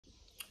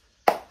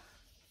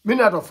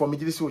Minado for me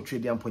this will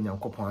trade and pony and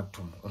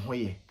copatum.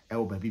 Oye,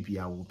 El baby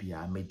bia will be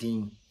a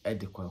medin at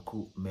the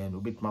KWAKU MANU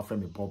bit my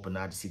friend Bob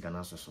Bernard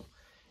Sigana so.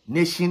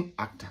 Nation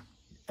actor.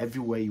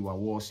 Everywhere you are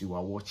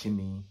watching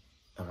me.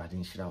 A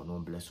radin shroud no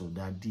bless so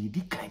that di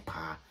kai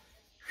pa.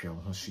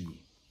 Shall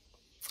see.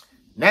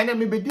 Nana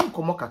me bedin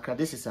komokaka.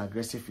 This is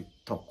aggressive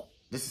talk.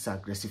 This is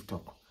aggressive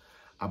talk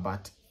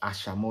about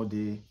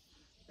Ashamode.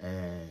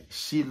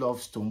 She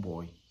loves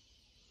Stoneboy.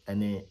 And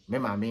me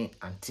mami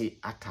anti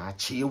ata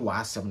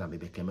KYEIWAA asem na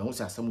bebeke me hu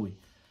se asem we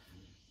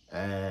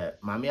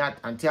mami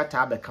anti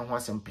ata be ka ho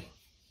asem pe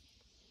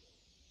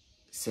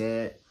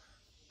se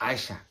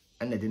Aisha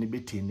and de ne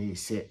beti ne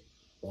se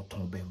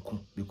oton Banku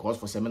because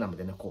for se me na me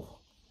de ne ko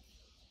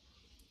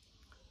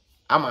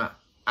ama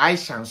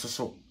Aisha nso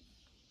so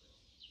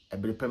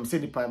ebrepem se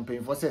nipa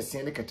mpem for se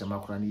sen ne ketema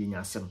kora ne yenya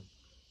asem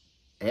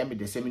me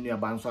de se me nua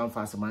ba nso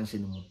amfa asem anhye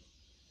ne mu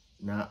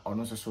na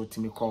ono nso so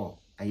timi ko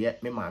aye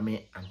me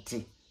mami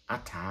anti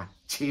ata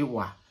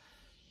KYEIWAA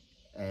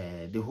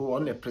the whole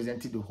on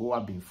represented the whole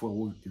have been for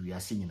we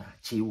are seeing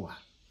KYEIWAA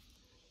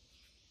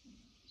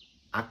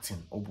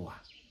acting obua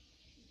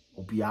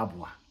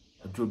obiabua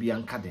adrobi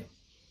ankade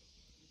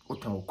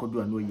utan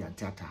okodu no yi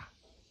antata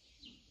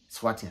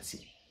swati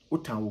ase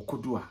utan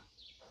okodu a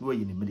no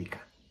yi ne America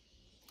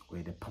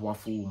where the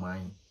powerful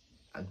woman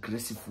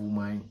aggressive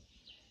woman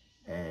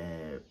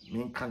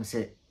me can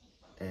say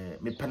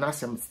me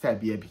penasem style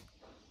bi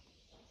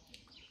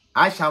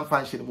I shall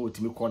function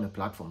about me call the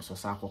platform so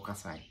Sako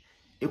Kasai.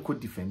 It could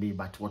defend it,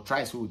 but what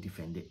tries to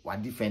defend it,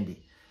 what defend it.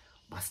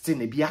 But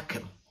still, a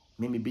biakem,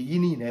 may be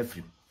in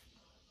every.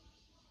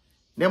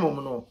 Nemo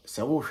no,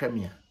 se wo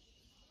hwemia.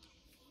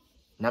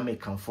 Na me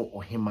kanfo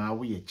ohima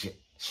wo ye je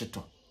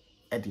shito.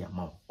 Edi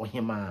ama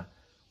ohima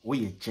wo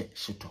ye je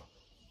shito.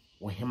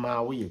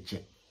 Ohima wo ye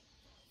je.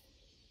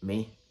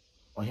 Me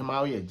ohima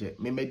wo ye je.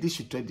 Me di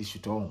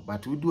shito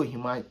but we do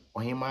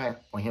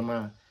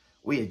ohima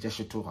we ye je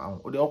shito ha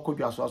o de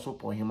okodwa so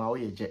po hima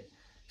we ye je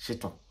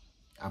shito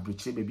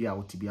abruchi baby a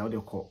wotibi a wo de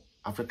ko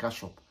Africa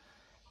shop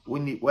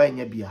woni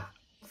wanya bia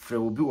frɛ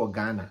obi wo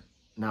Ghana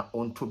na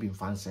onto bi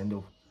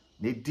mfansende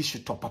na di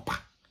shito papa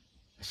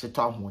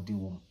shito ahodi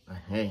wo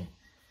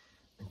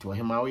nti wo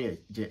hima we ye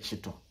je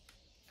shito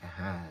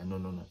no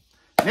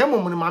na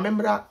mom no ma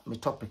membra me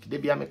topic de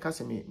bia me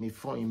kase me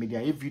phone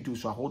media e video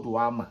so ahodo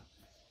ama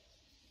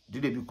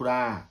de bi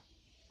kura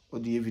o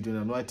de video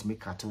na no atimi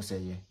kato se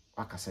ye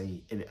wakasa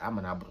yi ebe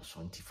amana abro so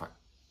ntifa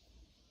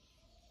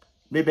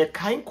mebe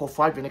kain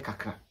kofo adwene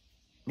kakra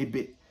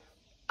mebe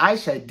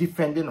Aisha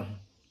defending no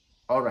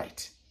all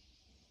right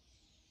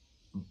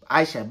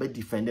Aisha be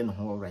defending no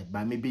all right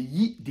but mebe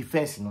yi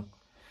defense no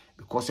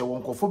because e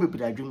won kofo be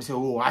adwene say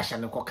oh Aisha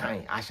ne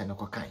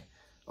kokan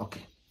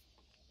okay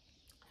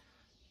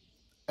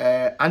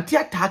anti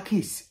attack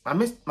is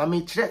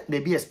mame kire na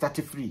be start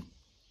free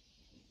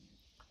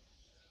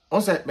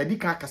on say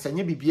medical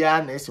kasanya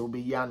bibia na ese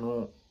obeyi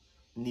ano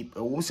ni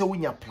se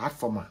wunya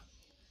platform a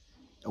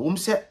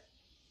se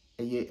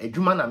eye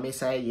adwuma na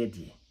mesa ye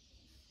de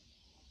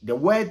the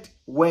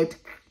word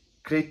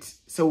create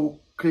so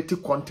create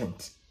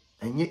content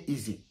enye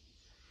easy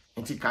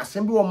enti ka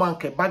sembi wo man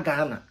ka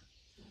bagana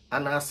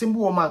ana sembi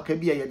wo man ka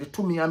bia ye de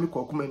to me ami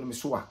KWAKU MANU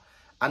so a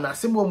ana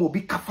sembi wo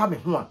obi kafa me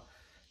ho a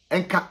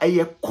enka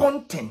eye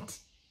content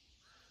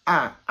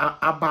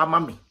aba ma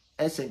me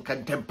ese nka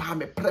ntempa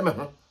me pre me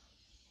ho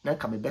na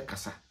nka me be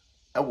kasa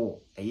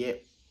ewo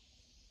eye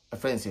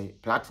friends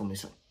platform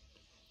so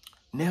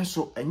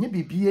nenso enye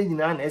bibie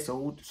nyina na ese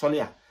wo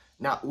sole a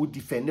na wo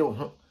defend wo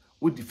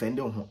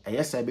ho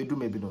eyesa bedu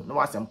mebi no na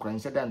wasem kran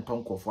se da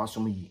ntonkofo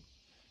asom yi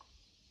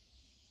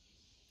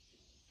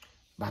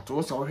but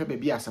wo so hwe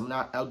bebi asem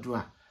na eldu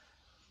a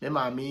me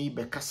ma me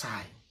be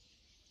kasai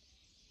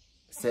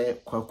se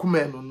KWAKU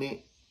MANU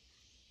ne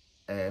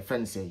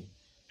friends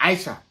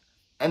Aisha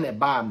ene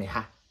ba me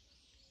ha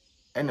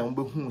ene wo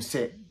behu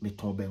se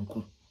meton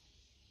Banku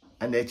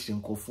ene akiri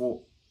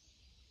nkofo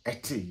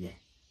etiye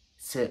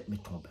se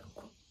meton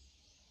Banku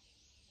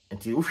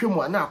enti wo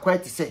hwemu ana akwa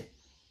ti se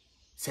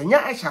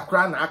senya Aisha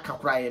kura na aka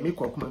kura ye me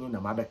KWAKU MANU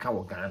na mabeka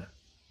wo Ghana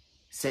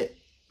se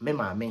me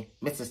maame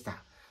me sister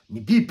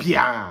me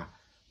bibia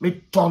me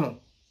tono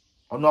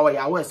ono wa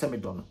yawo se me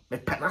dono me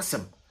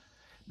penasem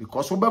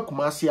because wo ba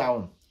kumasi a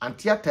won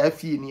anti ata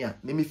fie ni a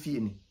me fie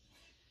ni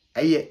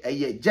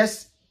eye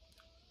just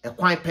a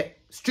kwan pe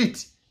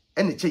street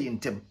ene che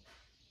yintem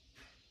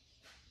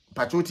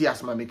patroti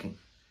asma making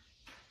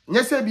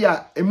nyese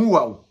bia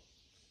emuwa wo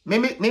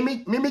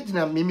meme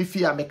gina meme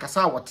fie a me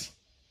kasa woti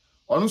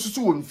onu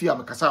susu wo mfie a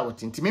me kasa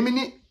woti nti meme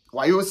ni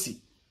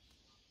wayosi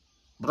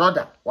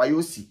brother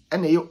wayosi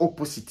ene ye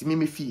opposite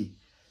meme fie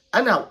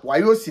ana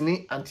wayosi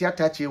ni anti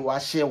atache wa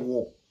share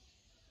wo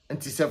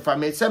nti se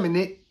family se me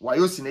ni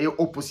wayosi na ye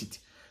opposite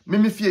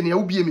meme fie ni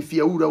ubie me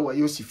fie wura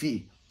wayosi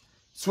fie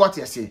swat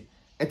yase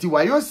nti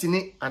wayosi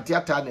ni anti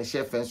ata na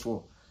share fence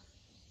wo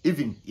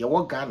even ye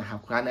wo Ghana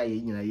hakura na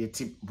ye nyina ye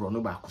ti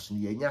brono ba koso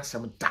ye nya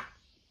asem da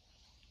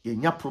ye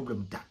nya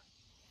problem da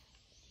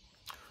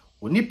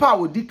onipa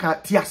odika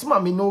ti asema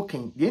me no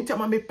ken ye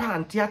ntama me pa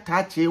anti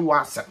ata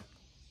KYEIWAA asem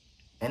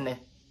ene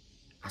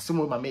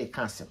asemo ma me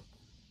ka asem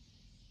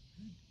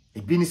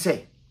ebi ni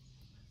say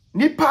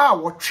nipa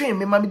wo twen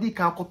me ma me di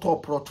kan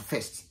akoto prot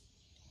first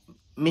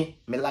me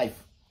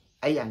life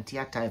ayanti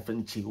ata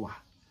friend chiwa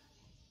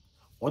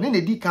oni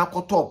ne di kan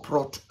akoto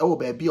prot e wo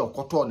ba bia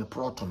akoto ne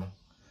prot no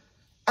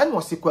ene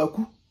wo se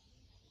kwaku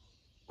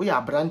wo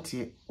ya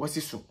brante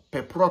wasi so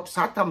pe prot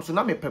satam so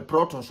na me pe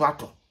prot so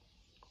ato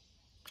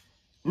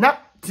na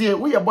tie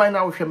wo ye boy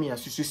na wo hwe me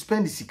asusu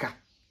spend sika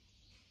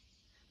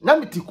na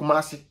me ti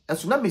kumase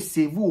enso na me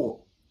save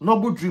wo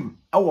noble dream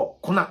awo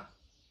kuna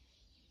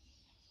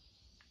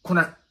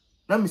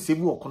na me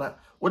save wo kuna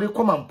wo de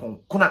koma mpon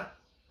kuna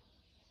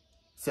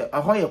se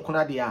ahoye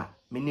kuna de a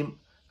menim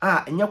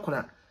enya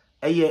kuna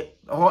eye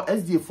ho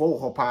SD4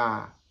 wo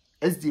pa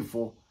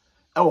SD4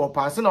 wo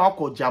pa se na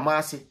wako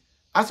jamaase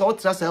asa wo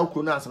tra sa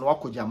akro na asa na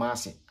wako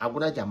jamaase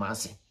agona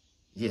jamaase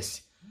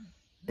yes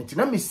enti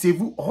na me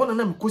save ho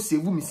na me ko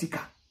save me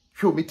sika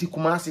hwe o meti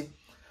kumase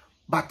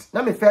but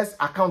na me first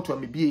account wa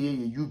me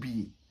be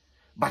UBA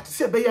but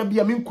se be ya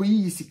bia me nko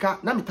yi sika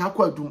na me ta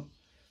kwa adum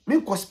me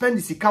nko spend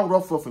sika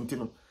rough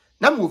ntino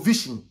na me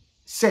vision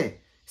say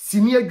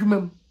sini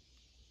adwumam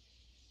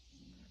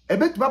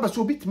ebetuma ba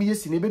so bitimi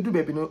yesi na ebedu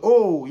bebe no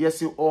oh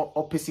yes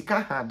o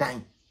pesika ha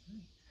dan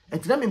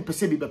enti na me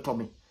mpese bi beto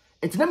me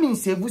enti na me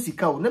save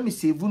sika o na me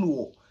save no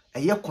wo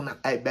eye kona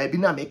ba bi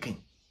na me kan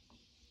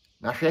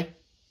na hwe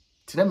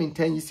tina me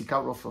ntan yi sika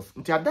rough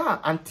enti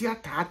ada anti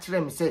ata a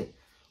kire me say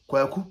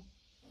kwaku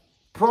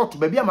prot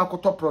baby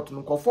amakoto prot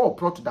no nkofo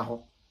prot da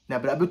ho na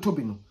bra beto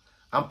bi no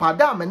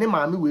ampada me ne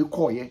maame we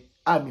koye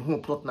a me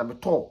hu prot na me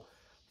to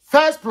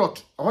first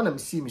plot ho na me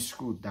see me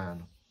school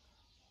down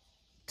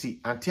ti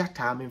anti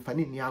ata me mfa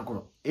ni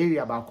agoro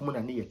area ba ko mu na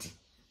ne yeti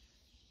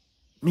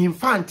me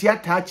mfa anti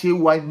ata che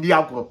wa ni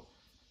agoro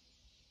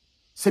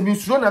se me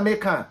nsuro na me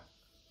kan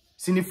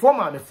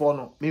siniforma me fo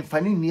no me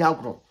mfa ni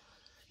agoro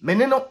me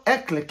ne no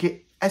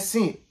ekleke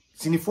esen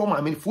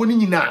siniforma me fo ni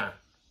nyina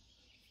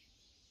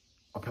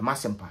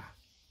opemasempa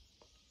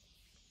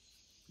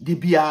the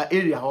bia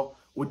area ho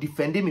o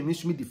defend me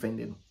miss me defend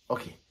no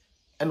okay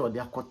eno de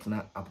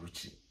akotena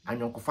abrochi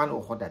anyonkofa na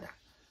ho dada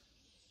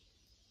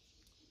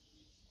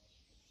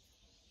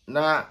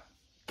na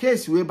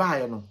case we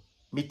ba no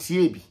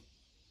metie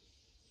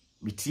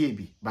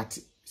bi but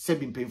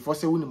sebi mpemfo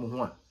se woni mu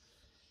ho a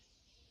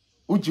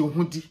uji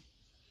hudi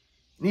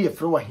ni ye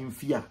frɛ wa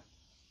hemfi a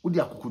udi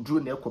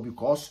akokoduro na ekɔ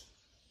because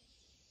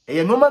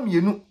eye no ma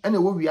mienu ena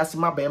wo wiase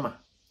ma baema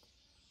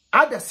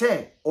ada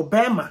se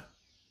obema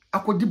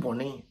akodi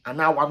bone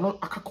ana wano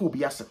akaka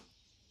obi asem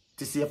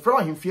te se frɛ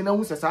wa hemfi na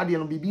hu se saade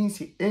no bibi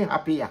nsi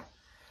happy ya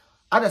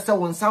ada se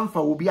won samfa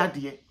obi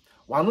ade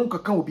wano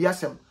kaka obi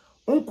asem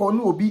onko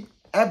no obi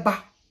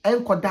eba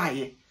enko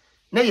daaye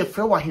na ye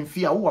frɛ wa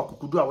hemfi a wo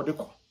akokodu a wo de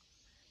kɔ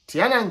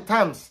tiana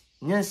times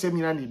nyense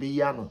mina ne be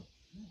yi ano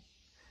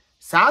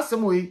saa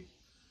asem we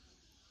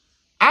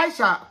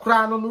Aisha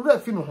kura no no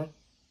rafi no ho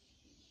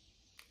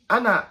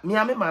ana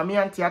miame maame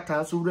anti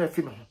atan so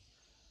rafi no ho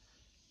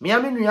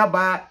miame nua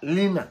ba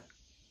Lina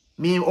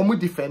mi omu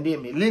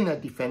defending me Lina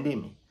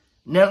defending me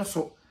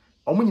nanso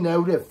omu nyina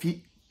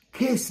rafi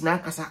case na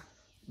kasa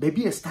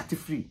baby start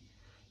free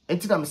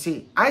enti na me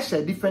say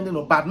Aisha defending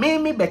no but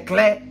me be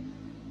clear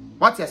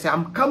what you say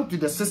I'm come to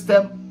the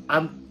system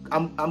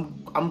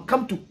I'm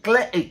come to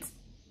clear it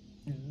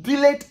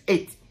delete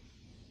it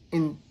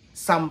in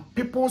some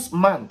people's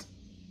mind.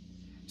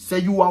 Say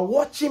you are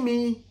watching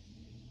me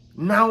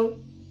now.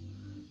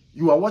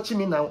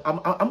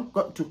 I'm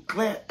going to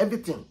clear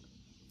everything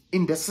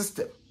in the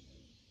system.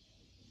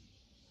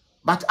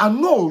 But I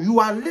know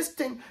you are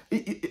listening.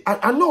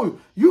 I know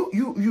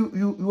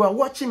you are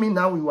watching me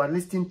now. You are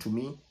listening to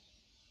me.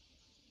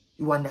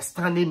 You are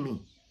understanding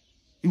me.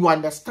 You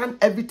understand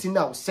everything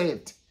I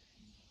said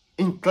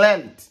in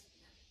clarity.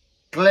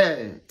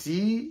 Clear.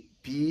 TPRXT.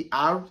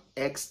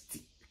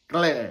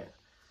 Clear.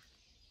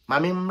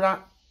 Mamimra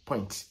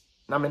point.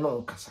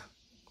 No kasa.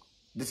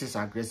 This is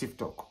aggressive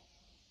talk.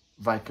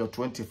 Vehicle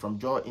 20 from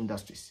Joy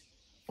Industries.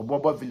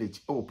 Obobo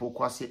Village. Oh,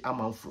 Pokwase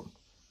Aman from.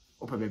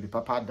 Ope baby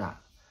papa da.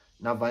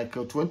 Na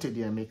Vehicle 20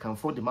 there may come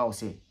for the mouse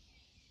say.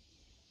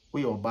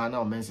 We are bar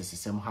now men's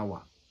system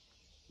hawa.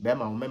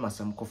 Bema umema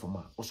some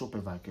kofoma. Also pe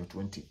Vehicle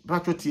 20.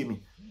 Patro me.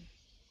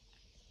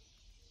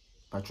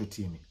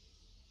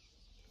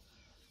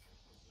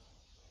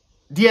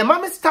 The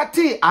mama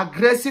started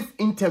aggressive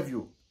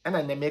interview. And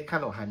I name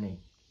no her name.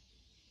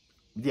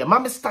 The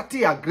mama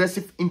started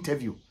aggressive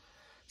interview.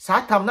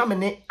 Satam na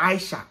mene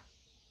Aisha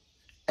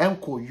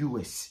enko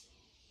US.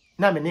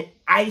 Na mene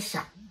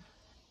Aisha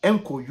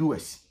enko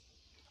US.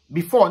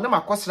 Before na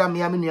makosra me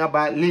amenu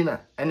aba Lena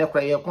ene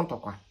kra ye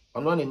kontokwa.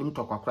 Ono na nim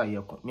tokwa kra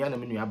ye kon. Me na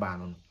menu aba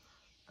no.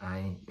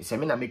 Ai, se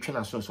me na metwe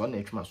na so na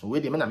etwe so. We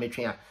de me na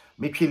metwe a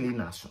metwe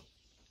Lena so.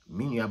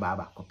 Menu aba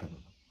aba kopem.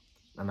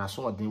 Na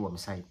so odin wo me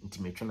side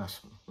nti metwe na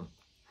so.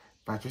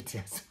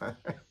 Patriotias.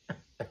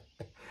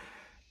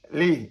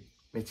 Lee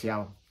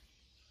mechiao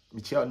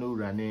no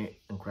ura ne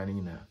nkra ne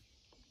nyina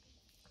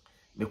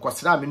me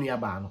kwasra menu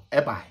aba no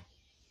ebai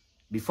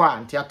before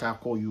anti ata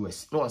call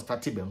US no one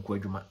started Banku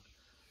adwuma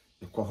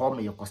ko ho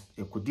me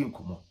yekodi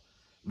nkomo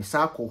me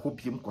sa ko ho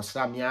biem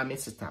kosra me a me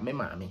sister me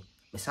maame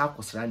me sa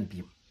kosra ne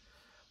biem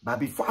but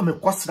before me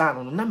kosra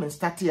no na me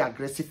start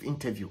aggressive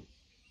interview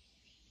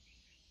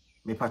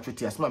me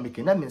patriotic asma me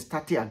ke na me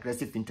start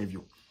aggressive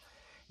interview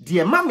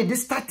die ma me de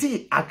start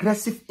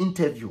aggressive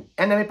interview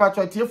ene me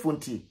patriotic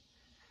fonti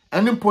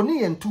ene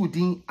mponi yentu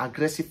din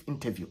aggressive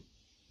interview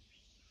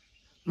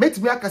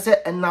metimi aka se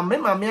enna me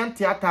maame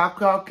ante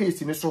ata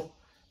case ni so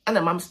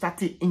ene mam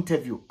start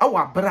interview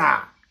awa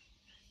bra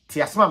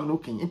ti asma me no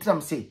kin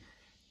intram say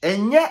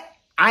enye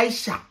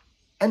Aisha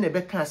ene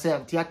be kan say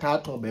ante ata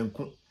aton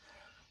Banku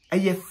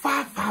eye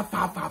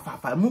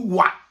fa mu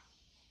wa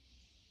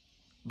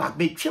ba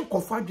be twen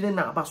kofo adwene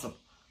na abaso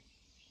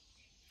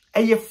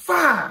eye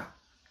fa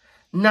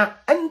na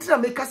entra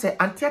me ka say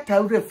ante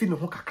ata wura fi ne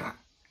ho kakra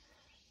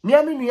me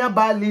amenu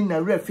ba li na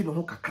wura fi ne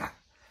ho kakra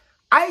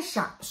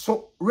Aisha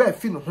so wura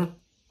fi ne ho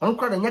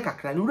onkwa da nya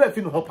kakra ni wura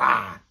fi ne ho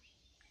pa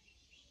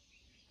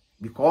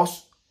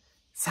because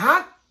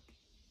sa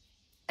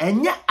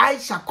enye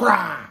Aisha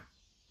kra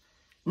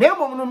na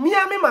mom no me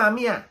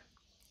maame a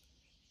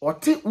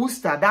oti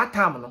Worcester that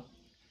time no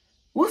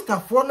Worcester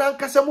for na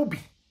nkasa mu bi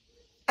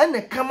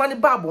ene kamane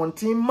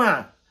babontin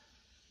ma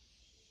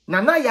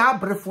na ya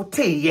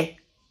abrefote ye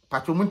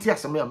patromunti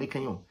asem ya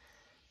mekan yo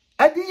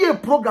adi ye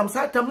program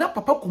sa time na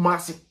papa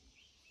Kumasi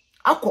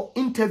akọ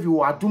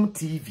interview Adum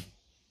TV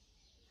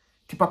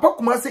ti papa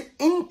Kumasi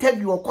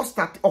interview okọ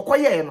start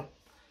okoye no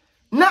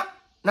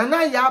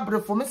na ya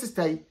abrefo me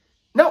sister yi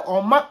na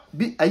oma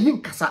bi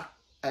ayin kasa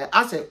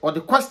ase or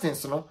the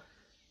questions no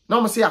na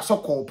mo say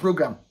asokọ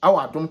program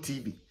our Adum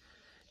TV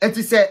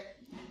enti say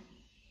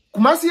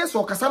Kumasi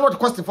so kasa no the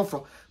question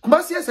for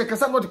Kumasi say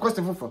kasa no the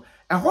question for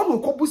ho no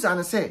kobusa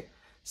na say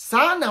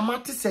sa na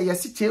mate say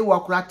yesi chewa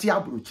akura ti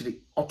abrochire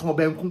oton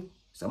Banku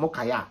se mo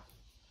kaya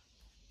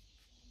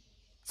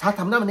sa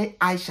tam na me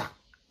Aisha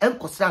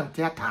enkosra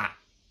antiata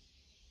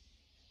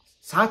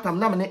sa tam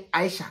na me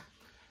Aisha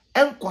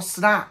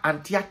enkosra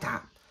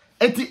antiata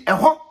enti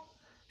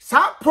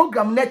sa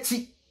program na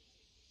chi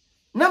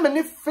na me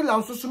ne fila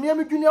nso so me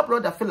junior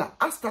brother fila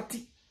I start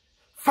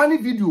funny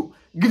video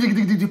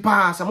gidi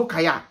pa sa mo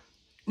kaya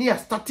ni ya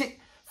start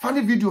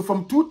funny video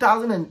from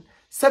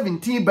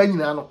 2017 ba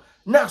nyina no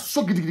na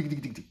so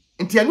gidi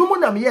enti anu mo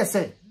na me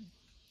say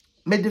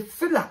me de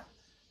fila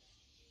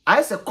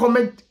I say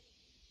comment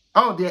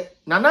out there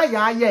nana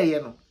ya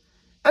no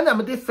ana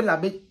me de fila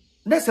be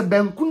na se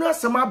Banku na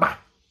asema ba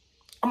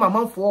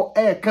amamanfo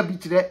ka bi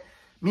kire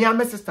me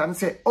am sister no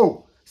say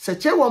oh se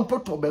che won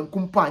poto Banku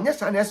mpo anya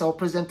sa na o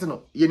present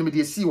no ye ni me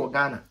de si wo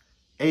Ghana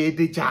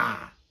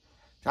deja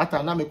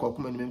tata na me KWAKU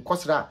MANU me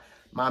nkosra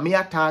ma me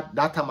ata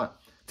data ma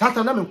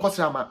tata na me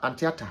nkosra ma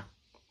antiata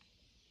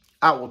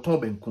wo ton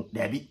Banku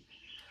dabi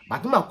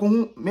but ma ko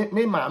hu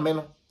me ma me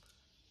no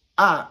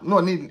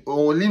no ni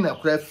olina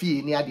kra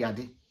fie ni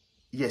ade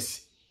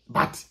yes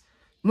but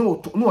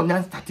no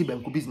nyan start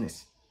Banku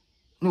business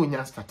no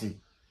nyan start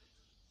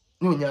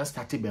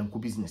Banku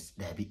business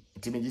dabi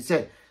it me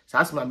say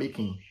asma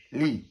making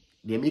Lee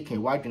they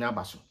making wide na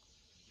baso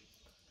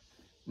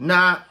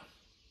na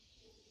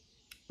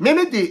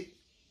me de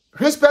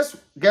respect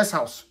guest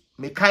house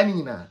me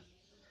kind na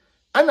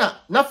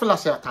ana na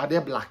flash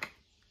atade black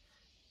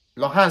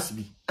long hands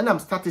bi ana am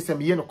start say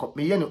me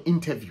ye no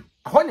interview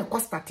ho ne ko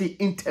start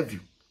interview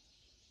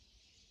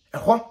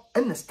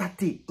and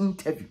start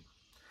interview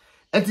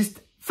and this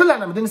fella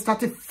na me didn't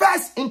start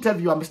first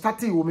interview I'm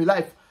starting with my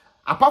life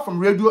apart from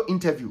radio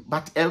interview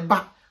but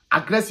elba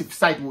aggressive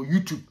side with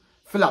YouTube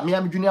fella me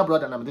am junior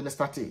brother na me didn't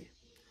start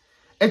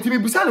and to me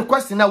busa the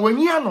question na when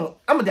you no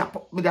am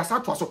me dey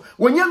start so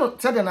when you no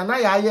said na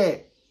ya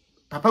ye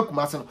papa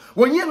Kumasi no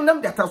when you no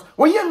nam that house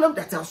when you no nam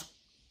that house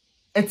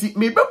and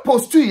me be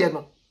post to ye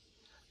no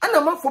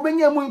ana man for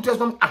benya mu interest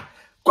no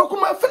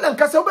KWAKU MANU fella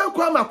nkasa obe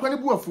kwa ma kwani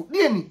buafu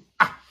de ni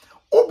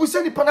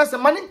obusa ni panasa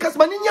mani nkasa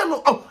mani nya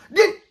no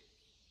de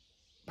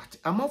but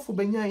amafo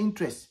benya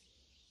interest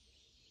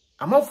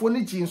amafo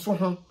ni ji nso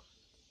ho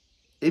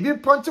ebi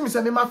ponche me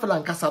se me ma fella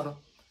nkasa no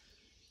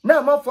na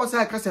amafo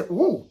say kasa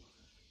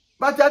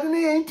but I didn't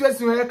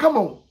interest in come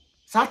on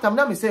satam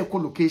na me say ko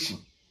location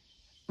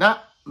na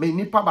me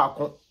nipa ba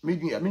ko me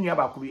nua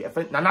ba ko bi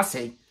na na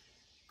say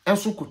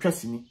enso ko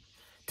twasini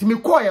ti me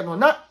ko ye no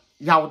na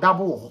ya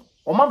odabo ho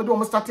o ma me do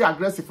mo start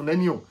aggressive na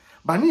ni o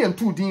ba ne yan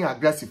tu din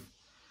aggressive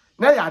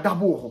na ya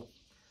adabo ho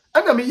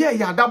ana me ye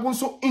ya adabo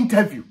so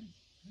interview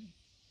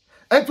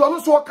ento no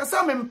so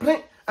kasa me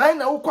mpre ai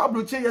na wo kwa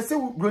broche ye se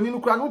broni no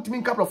kura no timi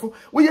nkaplofo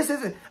wo ye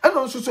se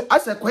ana so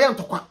asa kwa ya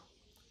ntokwa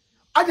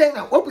aden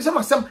na wo pisa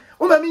masem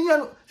wo ma me nya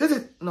no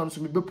se no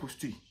so me be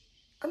post yi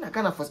ana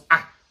kana first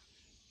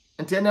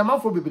enti ene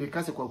amafo bebere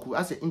kase KWAKU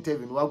ase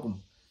interview no wagum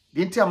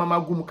de enti amama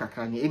gum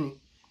kakra ne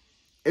eni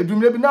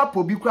edumre bi na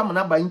po bi kura ma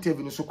na ba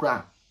interview no so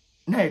kura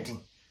na edin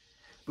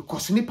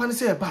because nipa ne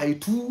say ba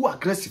too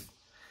aggressive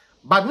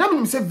but na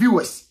me say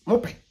viewers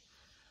mope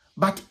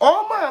but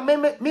all my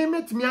me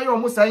metimi ayo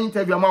mo say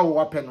interview ma wo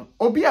wape no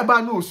obi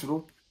aba na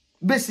osuro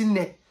besi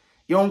ne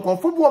ye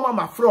onkofo bu o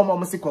ma frɛ o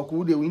ma say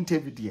KWAKU de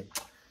interview de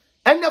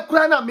ene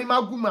kura na me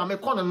magu ma me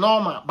kono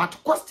normal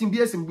but question bi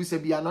esem busa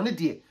bia no ne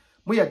de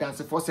mo ye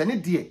dance for se ne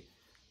de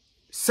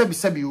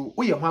sebi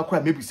o ye ho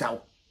akora mebusa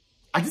wo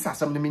agisa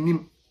asam ne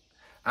menim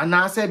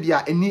ana se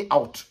bia any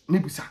out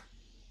mebusa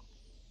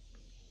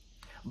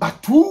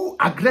but too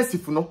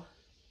aggressive no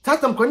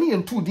tatam ko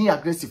ne too din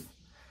aggressive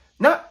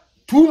na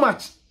too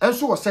much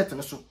enso wo set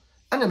ne so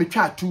ana me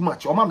twa too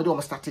much o ma me de o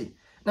start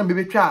na me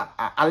betwa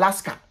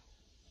Alaska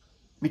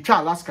me twa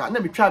Alaska na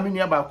me twa me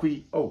nua ba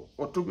koi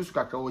otogusu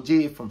kakra o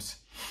J films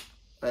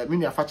me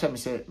nua fa cha me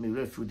say me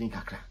refu din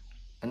kakra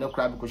ana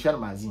kura be ko share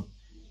magazine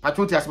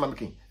patroti asema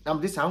meke na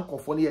me this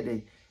ankofo ne ye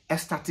dey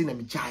starting na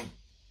me jai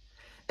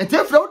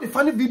entefra wo de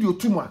funny video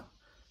to mu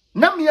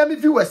na me ya me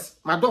viewers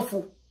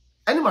madofo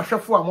ene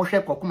mahwefo a mo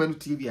hwe KWAKU MANU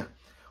TV a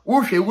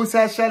wo hwe wo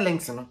sa share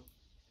links no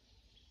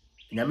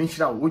na me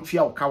nhira wo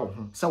twia wo ka wo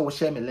ho se wo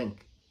share me link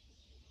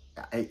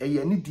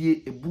eye ni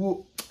die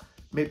ebuo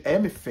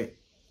me fe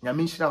na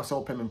me nhira wo se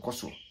wo pe me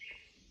nkoso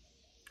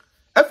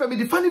efe me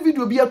di funny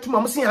video bi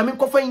atuma mo se ya me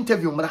nkofa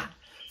interview mra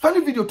funny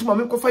video tuma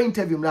me nkofa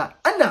interview mra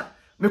ana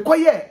me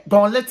koye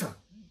don letter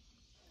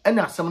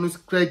ana asam no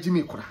scratch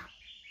me kura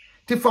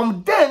ti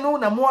from there no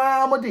na mo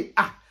amode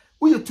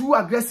we too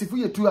aggressive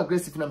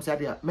na me say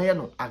there me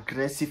no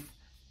aggressive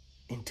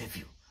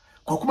interview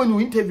KWAKU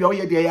MANU interview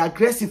we dey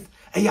aggressive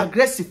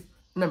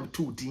na me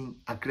too din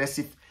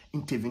aggressive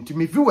interview to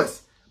me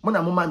viewers mo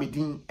na mo ma me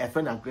din e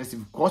friend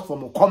aggressive cause for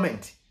mo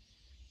comment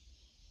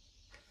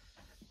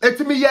et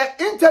me ye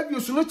interview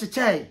so no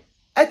chechai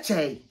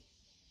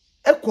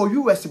e ko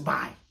US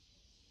buy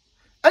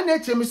ana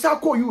eche me sa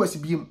ko US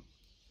biem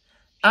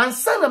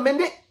ansa na me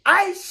ne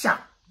Aisha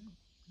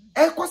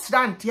e ko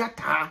srantia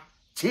ta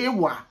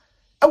chewa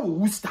e wo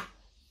Worcester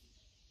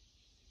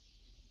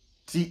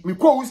ti me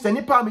ko Worcester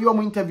ni pa me yo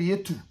mo interview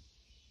yetu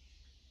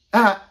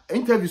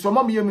interview so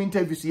mo me yo mo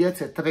interview so yet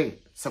 3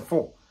 se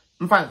 4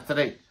 mfa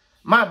 3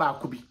 ma ba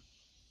ko bi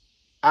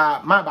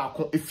ma ba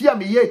ko efia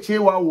me ye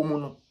chewa wo mu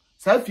no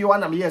sa efia wa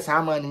na me ye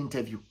sa ma ni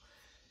interview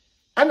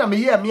ana me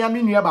ye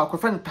me nua ba ko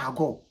fa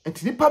ntago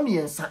enti ni pa me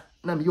yensa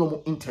na me yo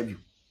mo interview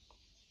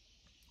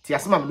ti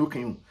asema me no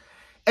kan yu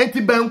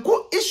enti Banku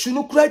issue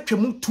no kura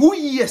twam 2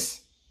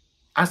 years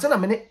ansa na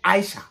me ne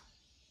Aisha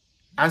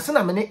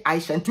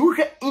enti wo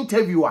hwe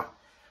interview a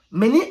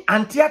me ni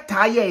antia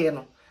taye ye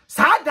no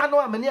saada no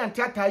a me ni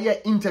antia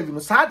taye interview no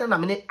saada na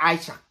me ne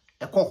Aisha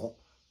ekoho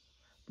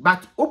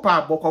but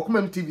opa KWAKU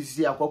MANU TV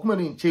si KWAKU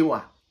MANU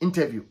nchewa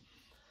interview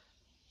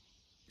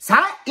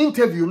sa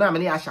interview na me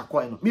ne Aisha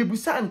ko no me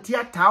busa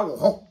antia ta wo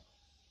ho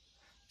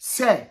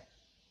se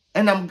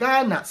enam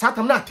Ghana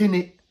satam na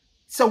atene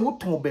se wo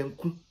ton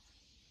Banku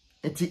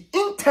enti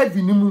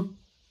interview ni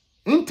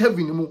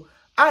mu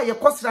ye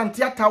kwosra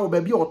antia ta wo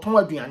ba bi o ton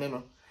aduane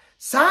no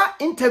sa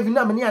interview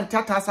na me ne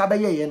antia ta sa ba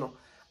ye no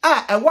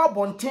ewo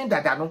abonten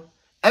dada no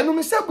enu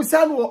me se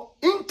busa no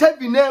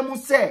interview na mu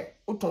se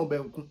wo ton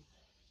Banku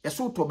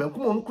yeso to Banku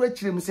mo no kura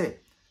kire mu se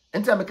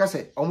enti ameka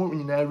se omo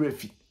nyina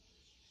refi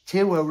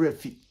chewa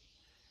refi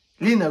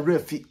lina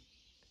refi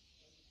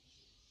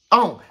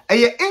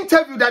eye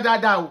interview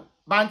dada o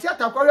ba ntia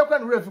ta kwa rekwa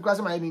no refi kwa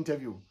se ma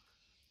interview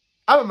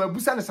ama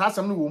busa ne sa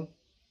asem no wom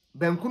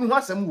Banku no ho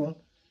asem wom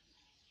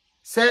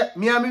se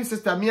miami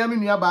sister miami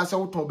nua ba se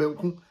wo ton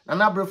Banku na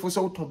na brefo se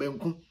wo ton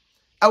Banku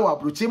awa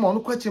abrochi ma ono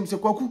kwa chim se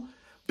KWAKU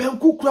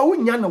Banku kura wo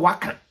nya na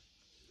waka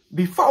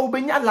before wo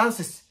benya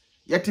lances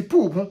yeti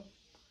pu ho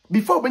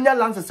before wo benya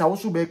lances a wo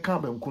so be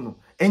kan Banku no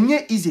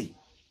enye easy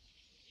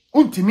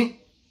untimi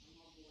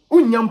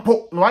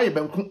unyampo no aye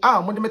Banku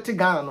mo de mete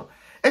Ghana no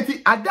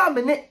enti ada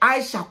me ne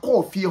Aisha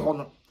ko fie ho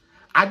no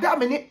ada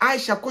me ne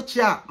Aisha ko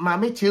chia ma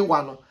me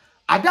chewa no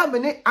ada me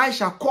ne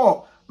Aisha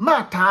ko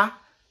mata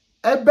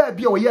ebe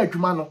bia oye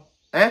adwuma no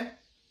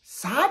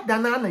saa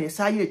dana na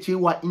yesa ye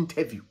chewa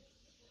interview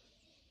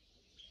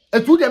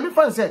etu de me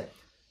fan say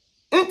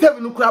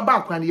interview no kura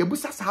ba kwa na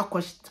yebusa saa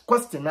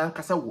question na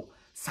nkasa wo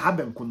saa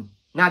Banku no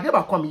na ade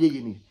ba kwa me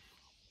ye ni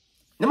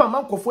ne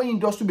mama nkofo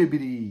industry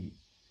bebiri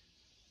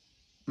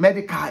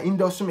medical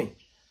industry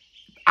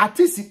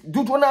artist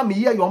dudu na me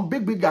ye yon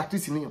big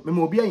artist ni me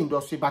mo bia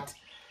industry but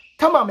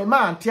tama me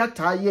ma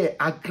theater ye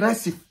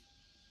aggressive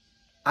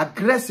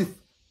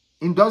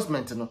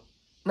endorsement no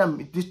na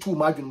me di too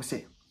madwin me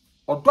say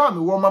odo a me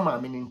wo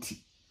mama me nti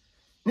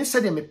ni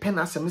se de me pen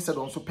asem ni se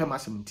do nso pem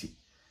asem nti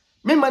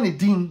me ma ne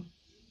din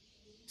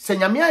se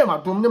nyame ayo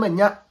madom ne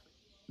manya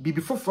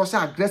bibi foforo se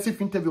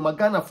aggressive interview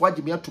magana fo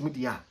agye me atom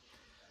dia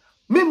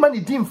me ma ne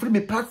din free me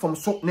platform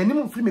so na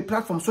nim free me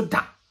platform so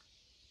da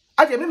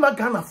ade me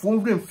magana fo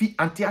nwre mfi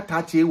anti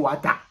atache wa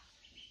da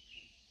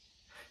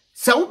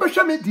se wo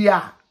behwe me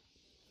dia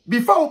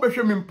before wo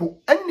behwe me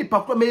mpo enni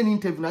pakwa me ni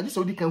interview na je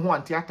so di kan ho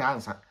anti ata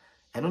ansa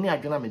eno ne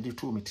adwena me de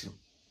to me tirim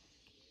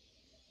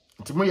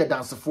nti mo ye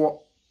dance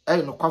fo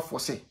no kwafo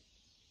se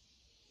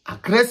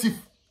aggressive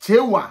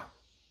chewa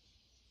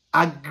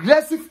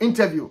aggressive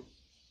interview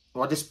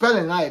what the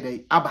spelling na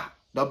dey aba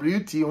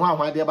WT ho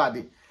ahwa de ba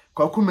de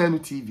KWAKU MANU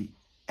TV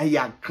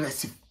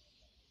aggressive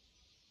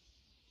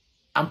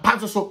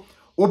ampazo so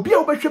obi a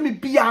obehwe me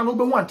bia no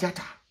be ho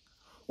antiata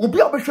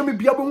obi a obehwe me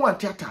bia be ho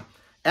antiata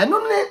eno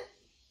ne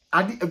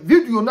ade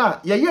video na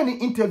ye ni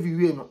interview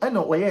we no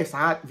ena oye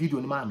sa video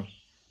ni ma me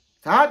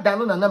sa da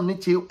no nanam ne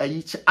che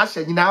ayi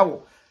ahya nyina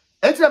wo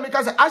enti na me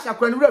ka se ahya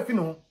kora ni wura fi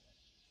no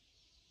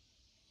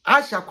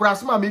ahya kora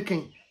asema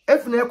making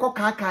efina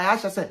ekoka kai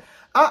ahya se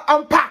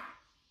ampa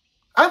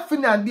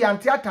afina ndi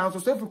anti atan so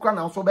efi kora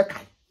na so be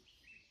kai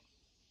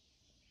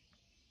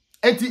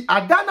enti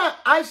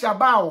adana Aisha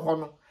ba ho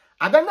no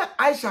adana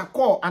Aisha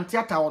call anti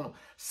atan no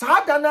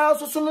sa adana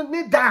so so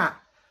ni da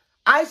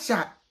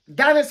Aisha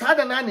dane sa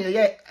adana na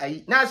ye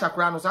na Aisha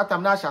kora no sa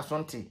tam na Aisha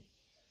sonte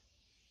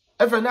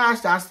efe na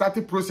Aisha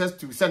start process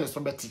to send so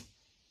beti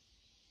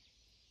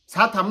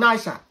sa tam na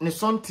Aisha ne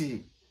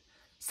sonte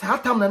sa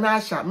tam na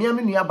Aisha me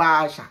nua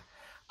ba Aisha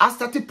a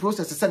start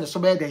process send so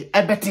be dey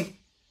ebeti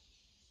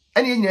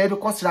ene nya edo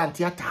kosra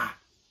anti ata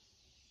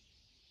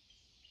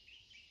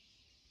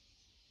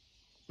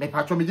me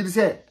patro me gidi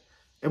se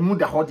emu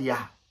da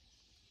hodia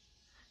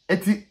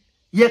eti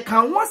ye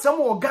kan wasam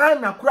o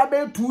Ghana kura be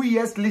 2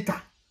 years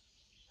later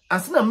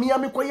asina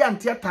me koye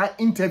anti ata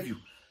interview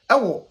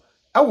ewo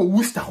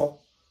Worcester ho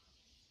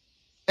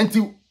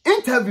enti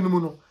interview no mu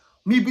no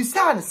me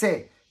bisa ne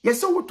se ye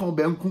se woton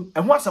Banku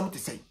eho asam te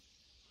sei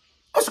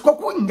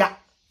osukoko nya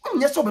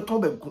nya so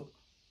beton Banku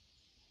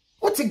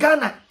oti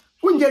Ghana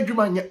unye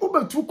adwuma nya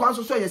obetu kwan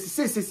so ye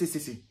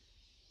se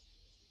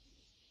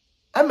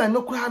ama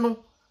no kura no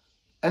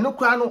eno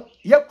kura no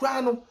ye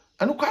kura no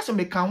eno kwa so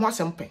me kan ho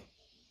asem pen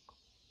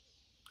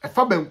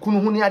efa Banku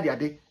no ho ne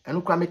ade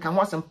eno kura me kan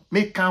ho asem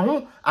me kan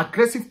ho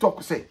aggressive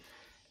talk say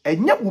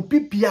enya obi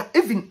bia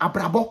even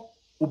abrabo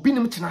obi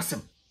nim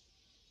chenasem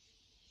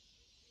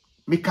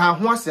me kan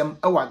ho asem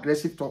e wa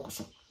aggressive talk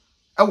so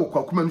e wo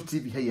KWAKU MANU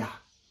TV he ya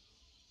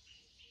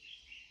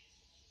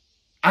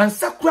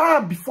ansa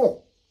kura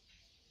before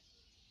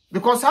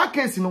because our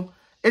case no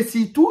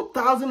esi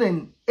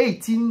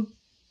 2018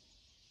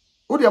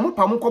 o de mo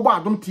pam ko ba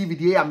Adom TV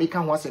die ya make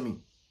ho asemi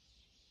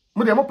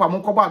mo de mo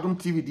pam ko ba Adom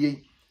TV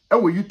die e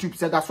wo YouTube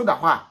se da so da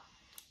ho a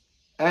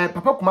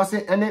papa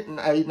Kumase ene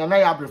nana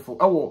ya abrefo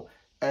e wo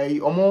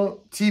omo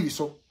TV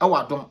so e wo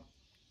Adom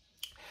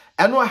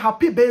eno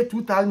happy bay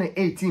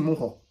 2018 mo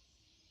ho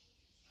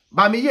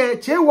ba me ye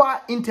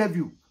KYEIWAA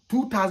interview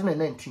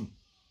 2019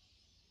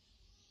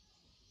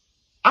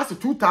 as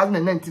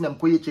 2019 am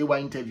ko ye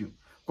KYEIWAA interview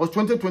because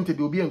 2020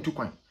 they will be in two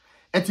kwan.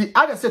 And the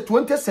other said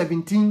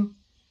 2017,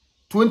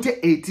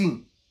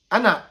 2018.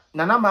 Ana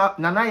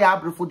nana ya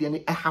abrefo de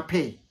ni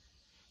happy.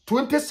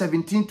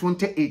 2017,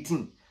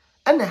 2018.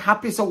 And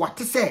happy so what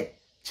to say?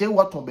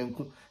 KYEIWAA ton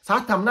Banku.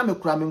 Sa tam na me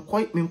kura me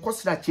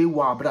nkosira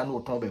KYEIWAA abra no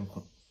ton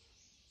Banku.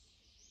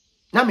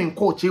 Na me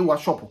nko KYEIWAA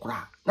shop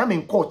kura. Na me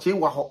nko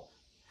KYEIWAA ho.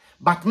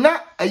 But na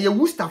eye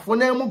Worcester fo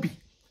na mu bi.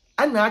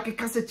 Ana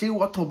akeka se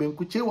KYEIWAA ton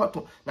Banku, KYEIWAA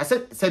ton. Na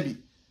se bi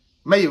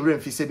may you run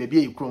say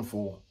baby you chrome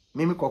for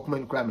Mimi KWAKU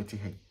MANU cramity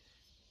hey.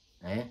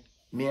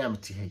 Me am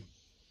ti hey.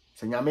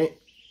 Senyame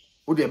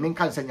ode men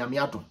kan senyame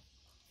adom.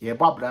 Ye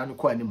babra no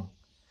ko animu.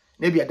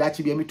 Na bia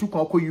dachi bia me tu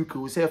kon ko UK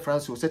o say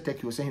France o say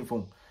Turkey o say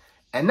himfon.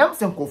 Enam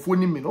se nkofo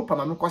ni me no pa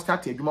ma me ko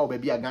start adwuma o ba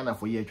bia Ghana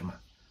for ye adwuma.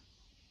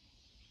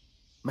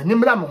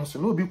 Manimra mo so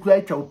no obi kura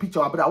atwa o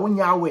picture abra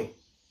wonya awe.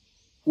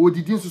 O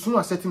didi nsusu no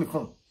aseti ne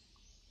phone.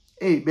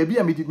 Baby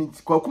am didi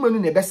KWAKU MANU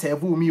na be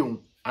serve o mi o.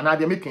 Ana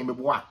bia me kan be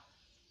boa.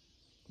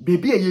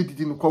 Baby ye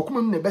didi no KWAKU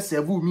MANU na be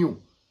serve mi o.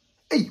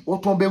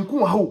 Oton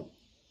Banku ho.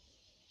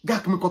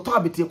 Gak me koto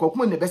abeti KWAKU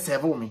MANU na be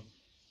serve mi.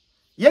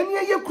 Yen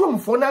ye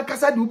kromfo na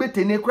kasa de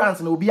ubetene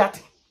krans na obi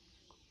ate.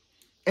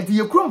 Enti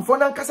ye kromfo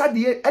na kasa de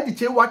e de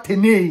KYEIWAA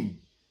tene.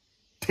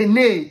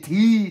 Tene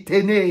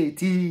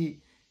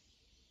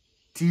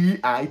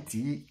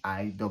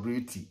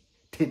TITIWT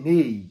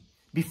tene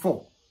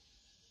before.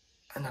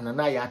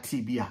 Anana ya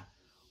tibia.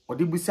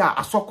 Odi busa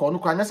asoko no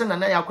kwa nyase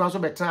nana ya kwa so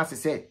betra ase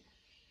se.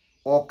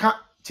 Oka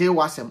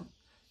KYEIWAA sem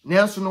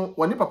nanso no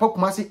woni papa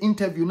Kumase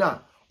interview na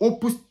o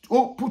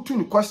put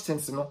two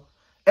questions no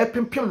e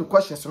pempem no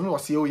questions no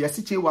wose o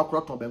yesi KYEIWAA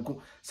kro ton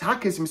Banku sa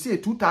case me say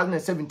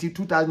 2017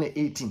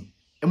 2018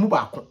 emu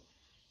ba ko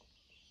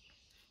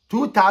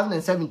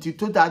 2017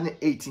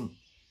 2018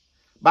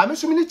 ba me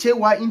so me ni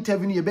KYEIWAA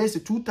interview ni ye be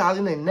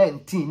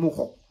 2019 mu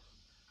ho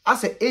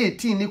ase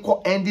 18 ni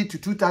ko end to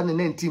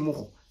 2019 mu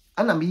ho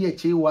ana me ye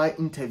KYEIWAA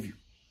interview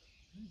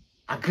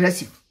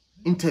aggressive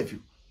interview.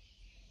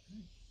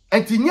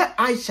 Entinya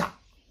Aisha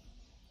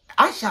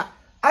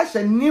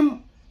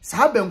nim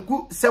sa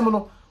Banku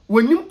semno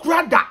wonim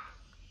krada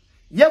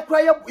ye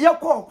kra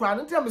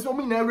no ntem so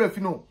mi na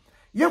refi no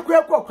ye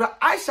kra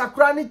Aisha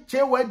kra ni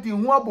KYEIWAA di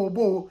hu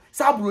abobo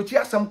sa brochi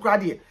asam kra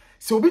de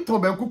se obi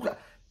ton Banku kra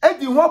e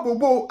di hu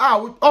abobo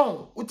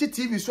uti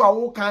TV so a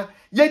wo kan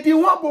ye di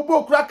hu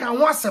abobo kra kan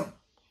ho asam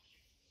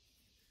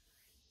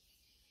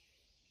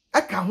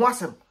e kan ho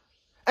asam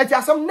e ti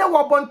asam ne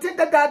wo bonte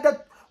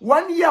dada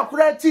 1 year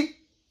kra ti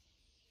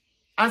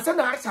ansa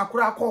na Aisha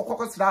kura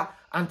kokosra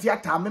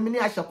antiata memeni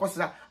Aisha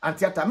kosra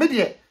antiata me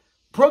de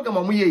program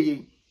amu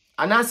yeye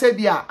anansa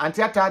bia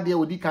antiata de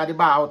odi kan de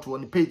ba out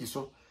on page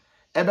so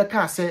ebe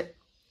kan se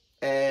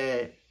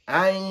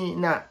ai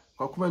na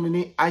KWAKU MANU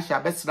ni Aisha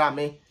besra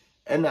me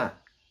na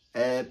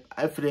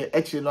afre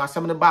actually no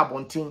asem ne ba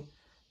bonten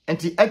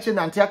enti actually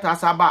na theater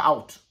asa ba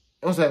out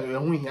nso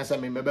ehun hia se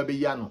me meba be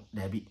ya no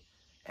da bi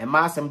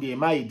ema asem de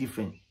ema yi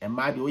different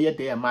ema de oye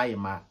de ema yi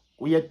ma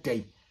oye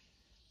de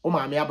o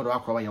ma me abro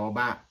akwa ya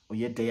oba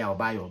oye de ya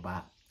oba ya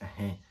oba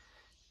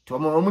to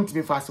mo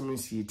ntimi fa asem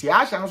nsi ti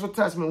Aisha no so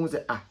trans me hu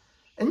se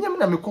enyem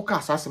na me koka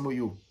asasem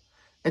yo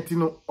enti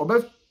no oba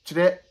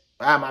kire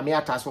ma me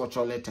ata so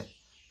cho letter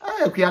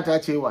kuata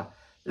chewa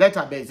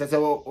letter be se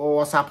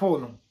o sapo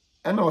no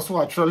and also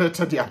a troll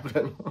letter the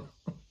abren.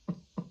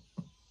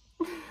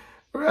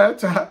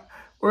 Right,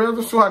 we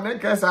have so an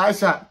case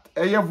Aisha,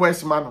 a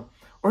voice man.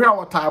 We are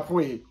what type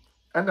way,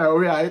 and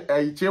we are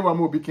a chewa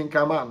movie king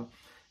come on.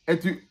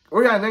 And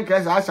we are an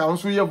case Aisha,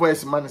 also your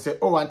voice man say,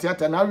 oh, and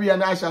theatre now we are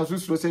Aisha,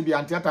 so say be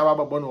anti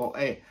bono,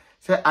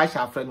 say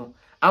Aisha friend.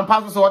 And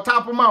Pastor so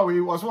tap of my way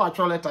was what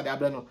troll letter the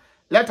abren.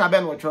 Letter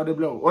Ben will throw the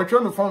blow, or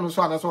turn the phone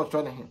so and so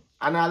turning him.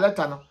 And I let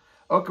her know.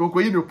 Okay, we'll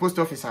go to post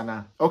office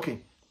now.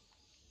 Okay.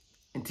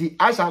 Nti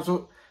Aisha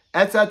so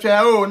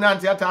etc oh na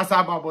theater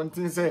asaba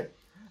bontin say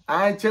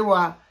ai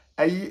chewa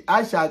ayi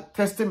Aisha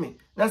test me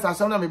na sa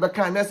so na me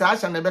beka na sa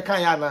Aisha na beka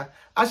ya na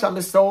Aisha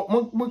me so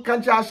mu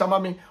kan cha Aisha ma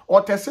me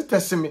o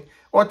test me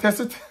o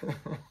test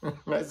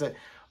na say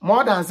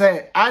more than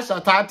say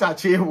Aisha tata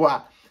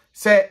chewa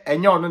say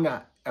enyo no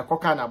na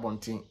ekoka na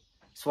bontin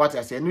so what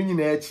I say no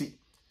nyina achi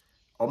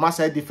o ma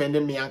say defend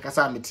me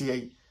ankasa me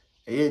tie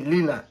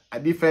Lina a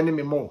defend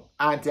me more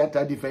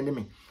theater defend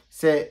me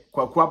say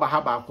KWAKU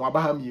abahaba ko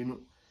abaham yenu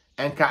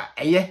enka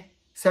eye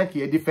say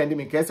ke defend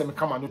me ke say me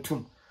kama no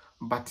tum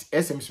but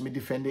sms me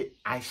defend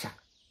Aisha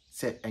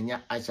say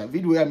enya Aisha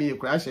video ya me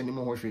ekura Aisha ni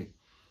mo hwehwe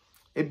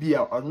e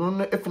bia ono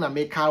no efuna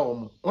me ka wo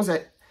mo won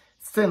say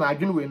still na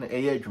adwene we no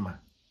eye adwuma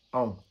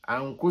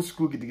anko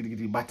school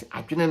gidigidi but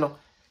adwene no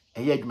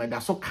eye adwuma da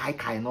so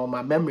kai no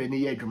ma memory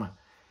ni eye adwuma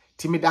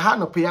timi da ha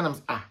no pe ya nam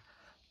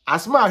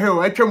asma he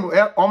o atwam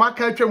o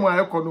maka atwam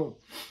ayeko no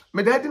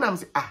me da di nam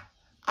say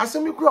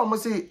asemi kura mo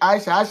say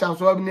Aisha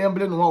so abi na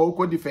emble no ho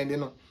ko defend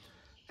no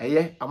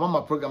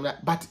amama program na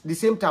but the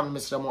same time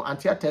Mr. Mo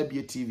anti-attack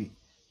TV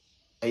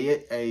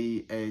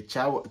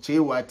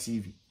KYEIWAA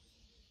TV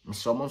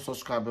Mr. Mo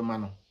subscribe ma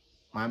no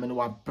ma me no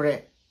wa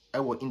bre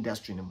wo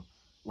industry no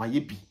wa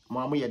ye bi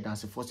mo ye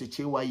dance for say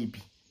KYEIWAA bi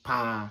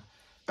pa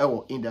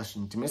wo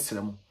industry nti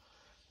Mr. Mo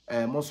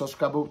mo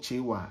subscribe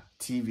KYEIWAA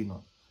TV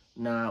no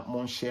na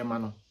mo share ma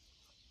no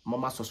mo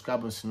ma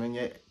subscribers no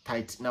nye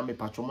tight na me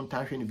patcho mo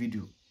tanhwe no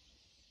video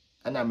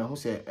ana me hu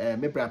se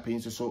me bra pay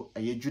so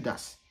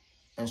Judas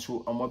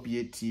enso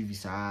omobie TV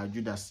sa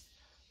Judas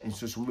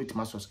enso so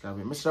wetima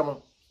subscribe Mr.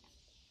 Mo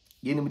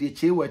yenim de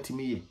KYEIWAA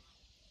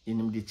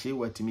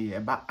timi ye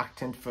eba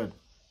acting field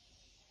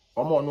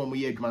omo no mo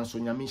ye adwuma so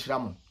nyame nhira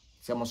mo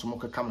se mo so mo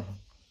keka mo ho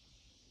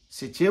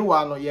se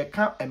KYEIWAA no ye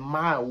ka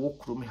ema wo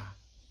krom ha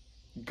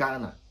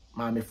Ghana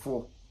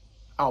maamefo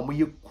a mo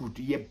ye good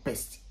ye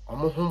best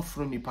omo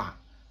homfro nipa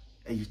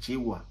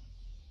KYEIWAA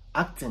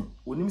acting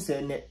wonim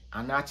se ne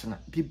anachina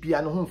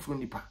bibia no homfro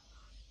nipa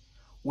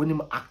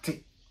wonim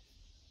acting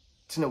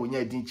tina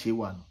wonya din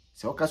KYEIWAA no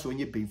se okaso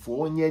onye benfo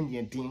onye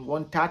nie din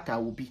won tata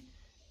wo bi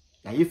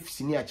ya ye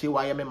sini a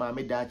KYEIWAA ya me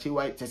maame da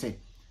KYEIWAA tese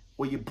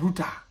oye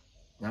brutal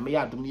na me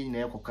ya adom ni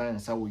nyina ekokan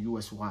nsa wo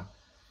US wa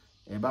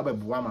baba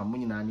boa ma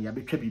munyina ne ya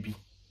betwa bibi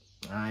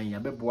ya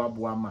be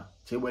boa ma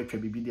KYEIWAA twa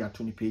bibi di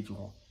ato ni page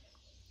ho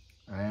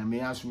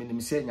me aso me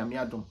nim se nyame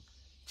adom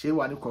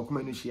KYEIWAA ne KWAKU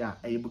MANU hia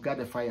buga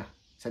the fire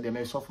said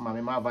the soft ma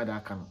me ma vada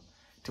aka no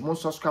te mo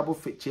subscribe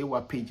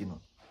KYEIWAA page no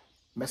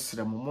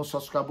mesre mo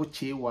subscribe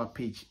KYEIWAA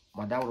page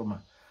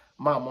madawroma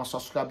ma mo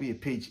subscribe ye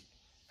page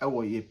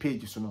ewo ye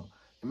page so no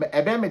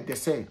ebe me de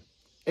say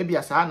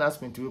ebia sa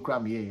announcement we kura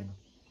me ye no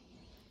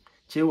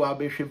KYEIWAA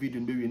be hwe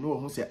video no we no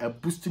hu say a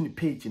boost ni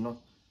page no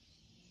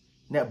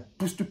na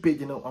boost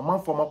page no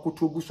amanfo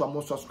makoto ogu so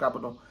mo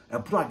subscribe no e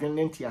bro adwen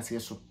nti ase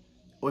so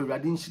o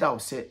urade nhira wo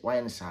say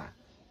why ne sa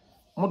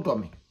modo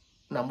me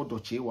na modo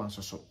KYEIWAA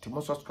so te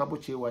mo subscribe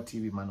KYEIWAA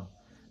TV ma no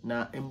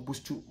na em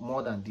boost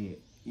more than the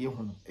ye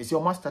hu no e say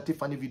o ma start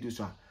funny videos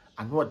so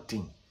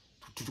anotin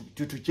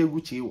tutu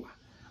chegu KYEIWAA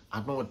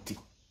anotin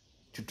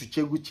tutu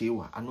chegu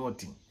KYEIWAA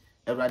anotin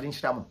urade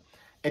nhira mo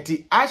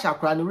enti Aisha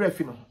kra no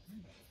refi no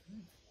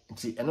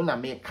enti eno na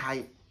me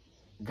kai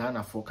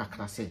Ghana for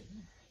kakra say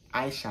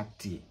Aisha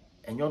die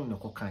enyo no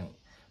kokan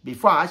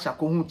before Aisha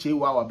ko hu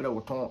KYEIWAA wa bre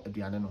woton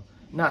aduane no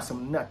na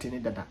asem na tene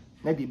dada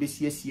na de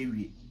besiesie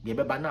wie de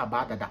beba na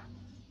aba dada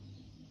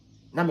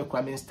na me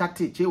kwa me start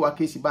KYEIWAA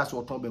case ba so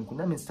woton Banku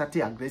na me start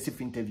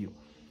aggressive interview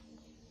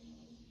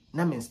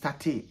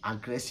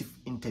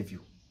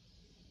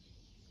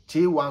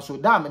KYEIWAA so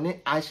da me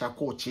ne Aisha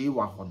ko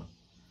KYEIWAA ho no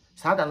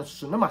sada no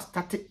so na ma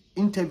start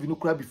interview no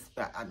kura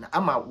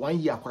ama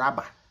 1 year kura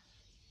ba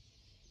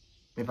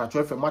me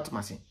patro fe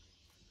matmase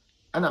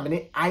ana me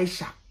ne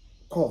Aisha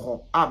ko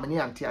ho me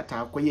ne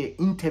antiata akoye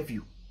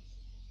interview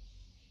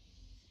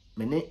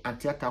me ne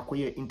antiata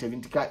akoye interview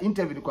ntika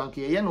interview kwa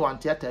nke ye no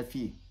antiata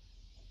fie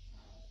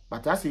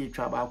but ase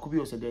twa ba ko bi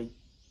o se dey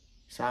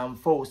sam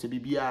fo se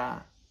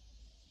bibia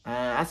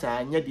asa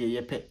anya de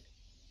ye pe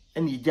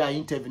Any jai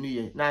interview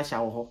ye, na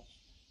shawo.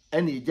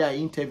 Any jai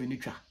interview ni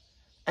twa.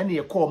 Any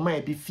a call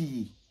may be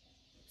fee.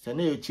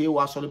 Sene che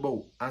wa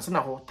solibo. Answer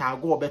na ho,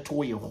 tago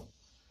beto ye ho.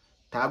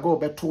 Tago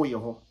beto ye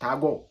ho.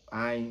 Tago,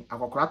 I,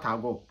 akokra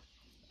tago.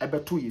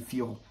 Ebeto ye fee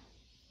ho.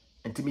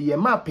 Enti me ye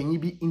ma penyi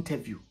bi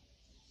interview.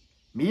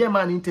 Me ye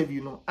man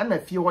interview no, ana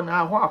fie ho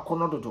na ho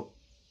akono dodo.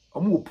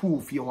 Omo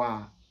pool fie ho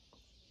a.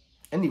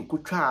 Ene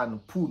kutwa no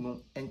pool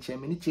no enche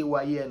me ni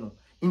chewa ye no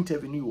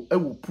interview no e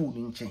wo pool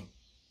ni nchen.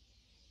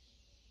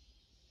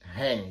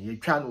 Ye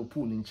twa no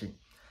pool ni nchen.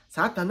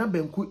 Sa ata na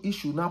Banku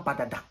issue na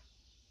badada.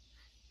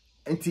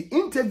 Enti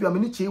interview me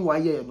ni chewa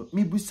ye no,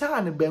 mi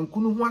busa na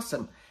Banku no ho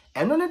asem.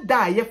 Eno ne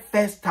da ye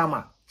first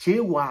time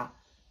chewa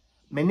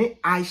me ni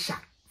Aisha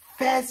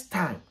first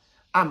time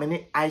a me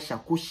ni Aisha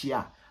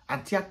koshia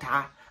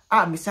antiata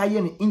a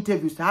misaye ni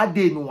interview sa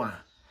day no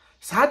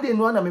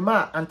a na me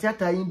ma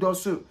antiata indo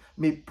so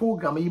me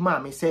program yi ma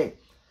me say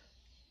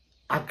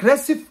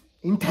aggressive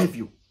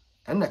interview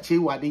and na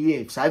chewa de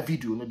ye sa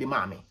video no de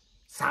ma me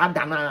sa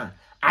da na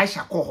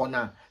Aisha ko ho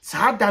na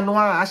sa da no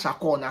a Aisha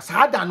ko na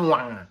sa da no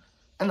a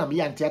na me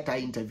antiata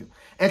interview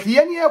e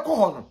ye ni e ko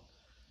ho no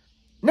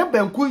na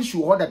Banku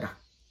issue ho dada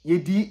ye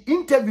di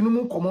interview no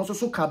mu komo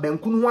so ka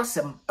Banku no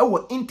asem e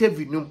wo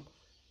interview no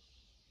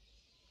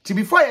ti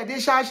before ye dey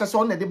sha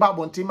so na dey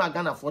babontin ma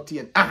Ghana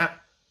 40 aha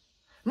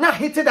na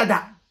hit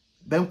dada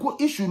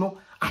Banku issue no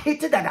a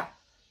hit dada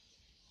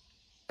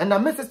and na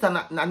my sister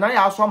na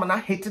ya aso ama na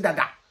hit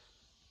dada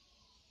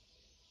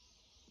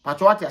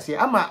patwati ase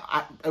ama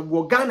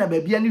wo Ghana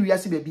ba bia ni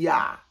wiase ba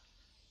bia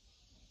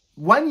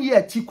 1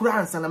 year ti kura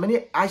ansa na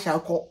me Aisha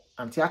ko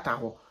antiata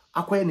ho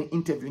akoye ni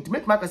interview nti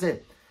make ma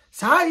say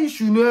sa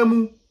issue no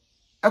amu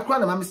akura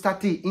na ma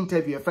start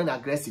interview friend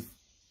aggressive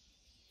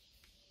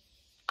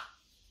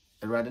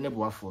erade ne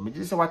boafo me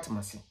say what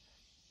mase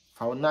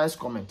for nice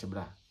comment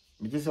bra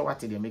me say what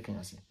they making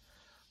ase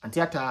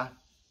antiata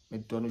me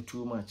don't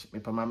too much me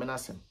pa ma me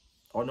nasem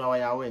ono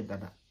awaya we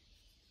dada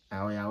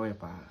awaya we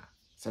pa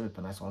se me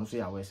panasem onso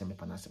ya we se me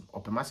panasem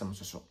opemasem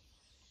so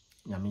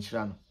nyame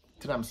hira no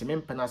tinam se me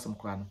panasem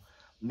kwa no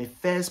me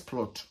first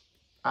plot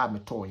me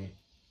toye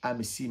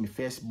me see me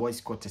first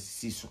boys quarters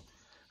see so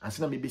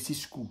ansina me be see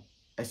school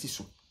esi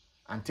so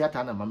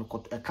antiata na mama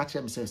koto e catch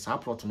me say sa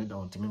plot no da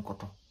on timi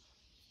nkoto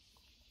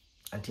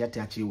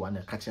antiata achi wa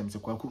na catch me say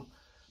kwaku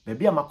be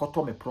bia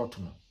makoto me plot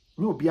no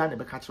ni obi a na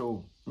be catch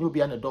o ni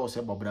obi a na do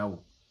se bobra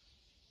o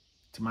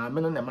ti ma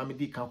me no na mama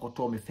di kan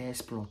koto me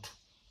first plot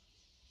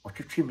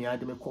otwetwe me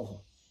ade me ko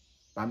ho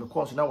ba me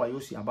ko so na wa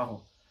yosi aba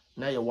ho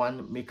na ye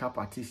one makeup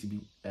artist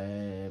bi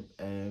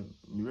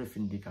mi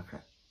refin di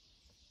kakra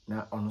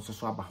na ono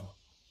so aba ho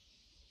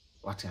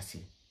what you say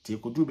ti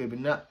kodu baby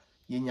na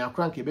ye nya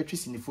akran ke betwi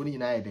sinifo ni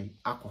nyina ye dey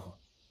akoho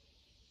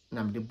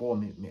na me de ball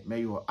me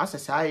yo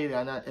asesa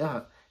area na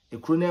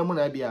ekro na mu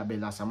na bia be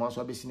la sama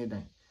so be sini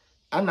dan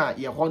ana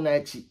ye ho na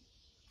achi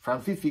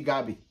franfifi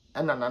gabi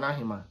ana nana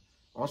hima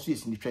onso ye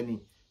sinitwani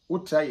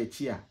utra ye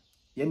chi a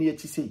ye ne ye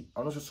chi sei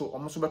ono so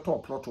omo so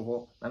beto plot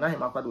ho nana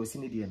hima kwado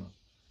wasini de no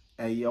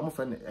ye omo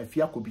fa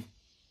afia kobi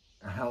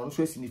aha ono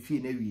so sinifi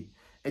na wie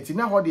eti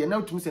na ho de na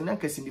otum se na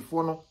nka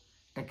sinifo no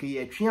nka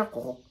ye atwe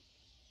akoho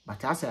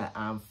but asa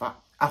amfa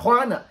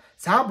ahwana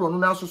saabro no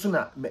naso so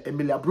na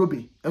Emilia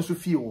Brobe enso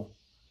fie wo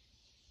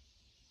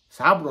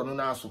saabro no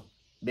naso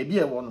bebi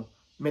e wo no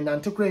me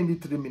nante kra ndi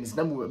 3 minutes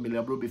na mu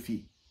Emilia Brobe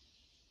fie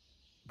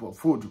bo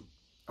fodu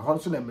ahon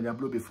so na Emilia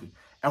Brobe free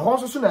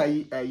ehon so na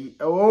yi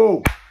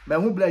oh me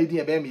hu bla yi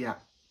e be me ya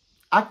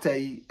actor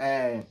yi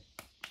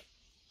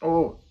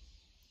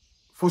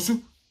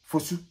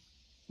fosu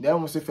na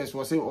almost first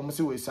was say almost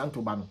we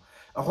santo ba no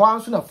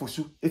ehon so na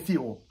fosu efie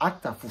wo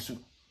actor fosu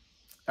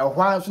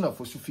ehwan so na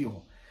fosu fie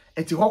ho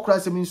eti ho kra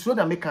sem nsuo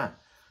na meka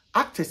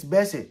actors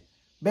bese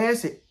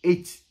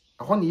 8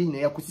 ehon ne nyina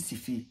yakosisi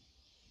fie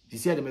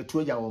sisi ade metu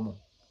agya wo mo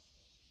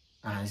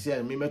sisi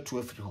ade me metu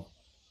afiri ho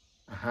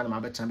na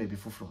ma betan be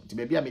foforo nti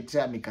be bia me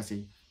tira me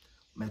kase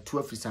metu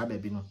afiri sa ba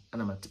bi no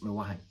ana me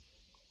wa han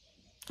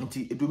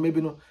nti edu me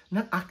bi no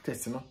na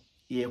actors no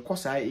ye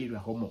kosa area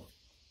ho mo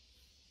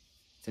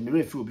se me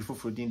refi obi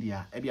foforo din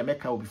dia e bia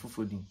meka obi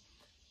foforo din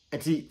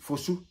eti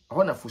fosu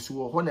ho na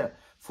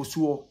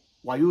fosu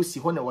wayosi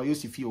ho na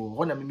wayosi fie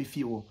ho na mimi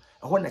fie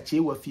ho na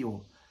chewa fie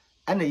ho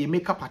ana ye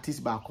makeup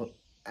artist ba ko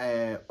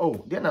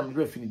de na me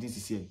refi ni din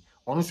sisi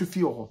ono so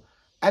fie ho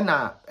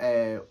ana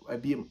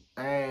abiem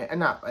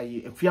ana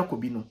afia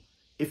kobi no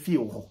efie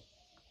ho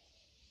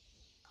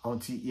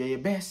onti ye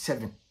be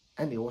 7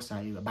 ana e wo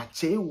sa ye ba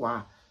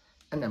chewa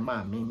ana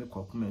ma me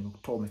KWAKU MANU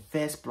to me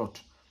first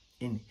plot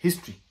in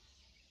history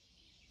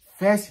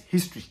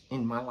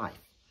in my life.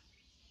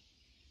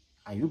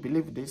 Are you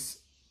believe this?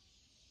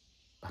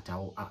 But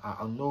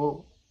I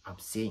know I'm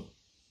saying,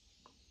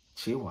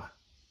 Chewa,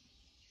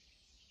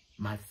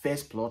 my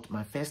first plot,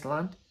 my first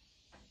land,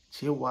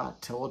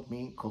 Chewa told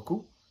me,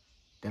 KWAKU,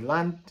 the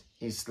land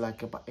is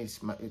like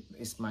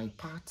it's my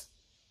part,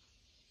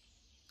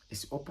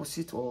 it's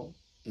opposite or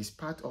it's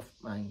part of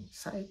my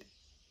side.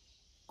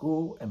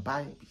 Go and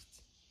buy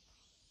it.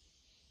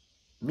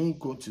 Me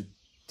going to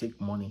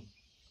take money,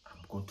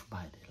 I'm going to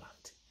buy the land.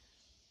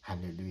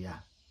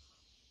 Hallelujah.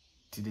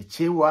 To the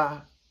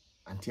KYEIWAA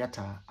and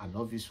theater, I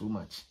love you so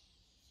much.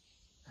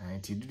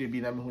 And to do the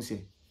bina me who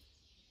say,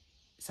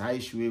 say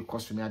issue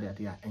cost me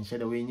there and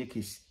share away in your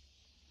case.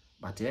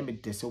 But I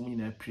made the so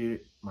many pre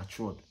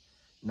matured.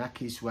 Na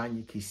case one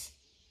your case.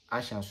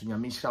 I shall soon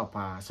mean sharp,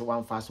 so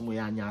one fast way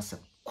and answer.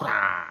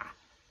 Cra!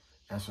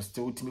 And so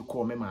still to me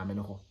call me mamma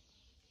no ho.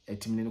 A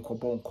timid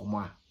cobon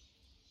comma.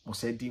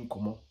 Mose dim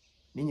como.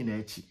 Nini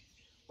nechi.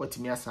 What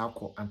me as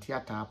alcohol and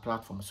theater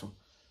platform so.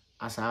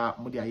 As a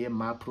modia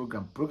my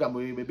program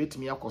we bet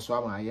me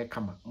akoswa ma ye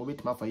kama mo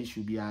bet ma fa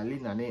issue bia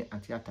lina ne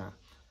antiata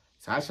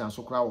sa ashan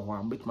so kra wo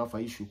ho bet ma fa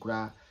issue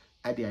kra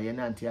ade aye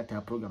na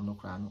antiata program no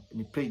kra no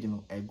ni page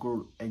no e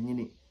grow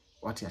anyini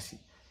what yasi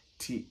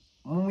ti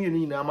mumu yenu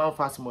nyina ma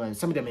fa asmo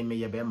se me de me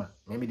ye bema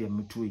me de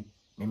metui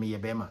me ye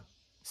bema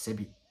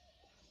sebi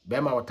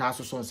bema wota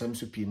so so nsem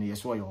so pi no ye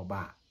so ye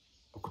oba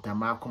okuta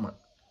ma akoma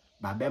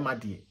ba bema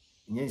de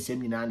nye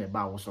nsem nyina na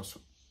ba wo so so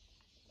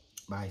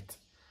right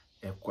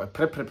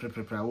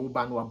pre wo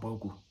ba no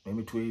Banku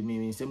me to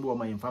me sembi wo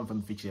ma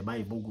yemfam feature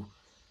ba Banku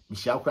me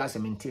hia kura se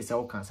mente se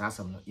wo kan sa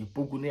asem no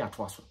Banku ne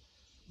ato aso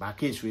ba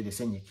case we the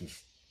same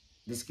case.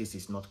 This case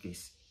is not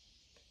case,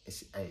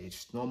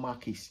 it's normal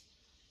case.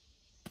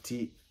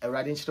 Ti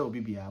erade nchira obi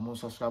bia mo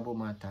so abo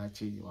ma ta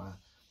chi wa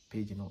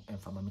page no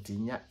enfama me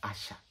nya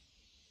asha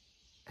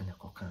ene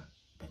kokan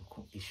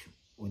Banku issue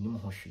onim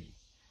ho hwe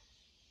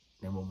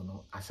na mom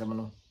no asem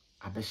no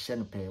abehye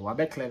no pe wa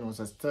be clear no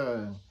so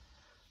still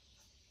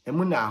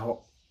emuna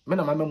ho me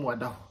na mama mu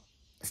ada ho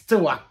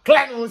still wa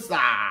cleanse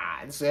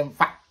so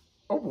emfa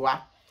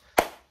oboa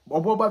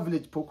Oboba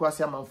village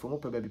pokwase amam from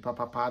ope baby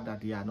papa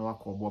that ya na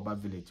wako Oboba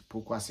village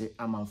pokwase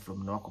amam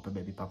from na wako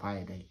baby papa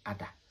ya dey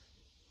ada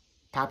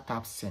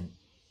tap send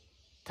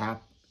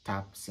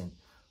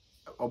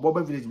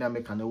Oboba village na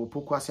meka na wo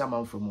pokwase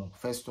amam from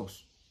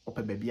Festus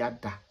ope baby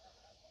ada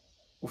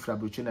ofra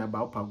brochu na ba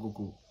opa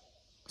gogo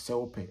se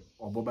ope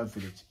Oboba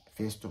village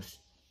Festus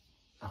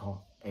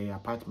aho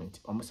apartment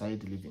almost I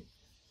living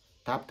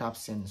tap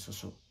send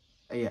so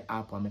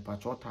app am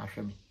pacho ta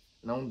hwe me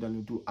na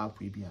undalo do app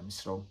we bia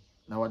misro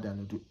na wada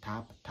no do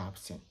tap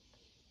send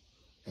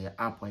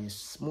app is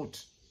smooth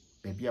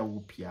baby a wo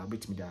pia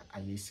betimi da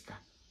ayesika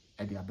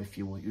e de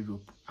abafie wo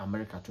Europe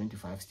America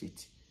 25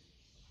 states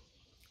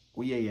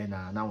wo ye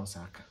na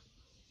wonsaka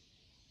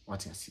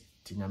what you see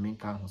tinyame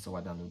nka ho se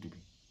wada no do bi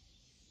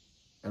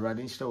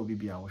erade nhyira obi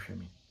bia wo hwe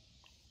me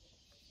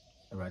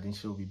erade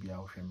nhyira obi bia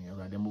wo hwe me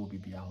erade mo obi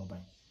bia ho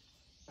ban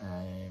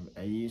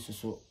ayi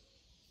so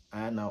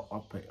ana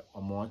ope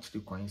omo chiri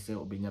kwan se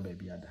obenya ba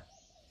bia da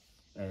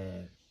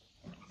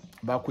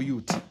Banku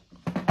youth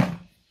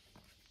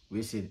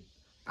we say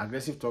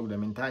aggressive talk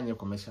them entire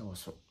commercial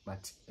also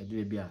but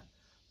edure bia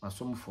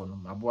masomfo no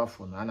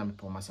maboafo no ana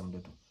mepo masam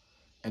dodo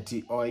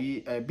enti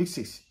oyi big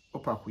 6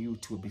 Banku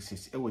youth big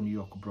 6 e wo New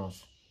York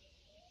Bronx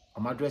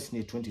o address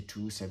ne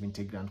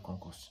 2270 Grand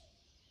Concourse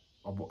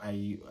obo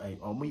ayi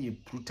omo ye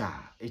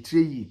brutal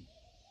etreyi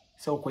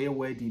se okoye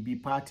wedding bi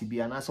party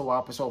bi ana se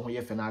wa pese ho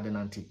ye fenade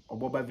nante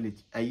Oboba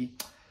village ayi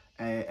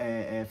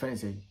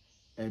friends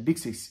big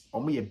 6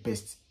 omo ye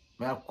best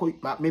me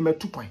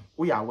 2 point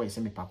we are aware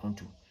say me pa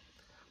kontu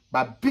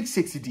but big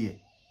 6 there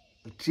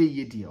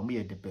etreyi there omo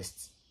ye the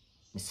best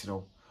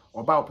misro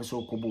oba opese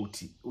okobo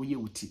oti oye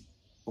oti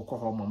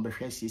okoho mo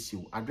mbehwe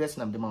asiesie address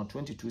na dem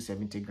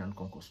 2270 Grand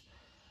Concourse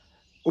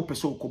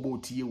opese okobo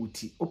oti ye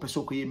oti opese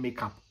okoye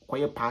makeup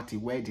koye party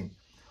wedding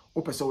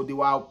opese odi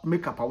wa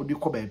makeup a odi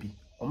ko baabi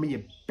omo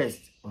ye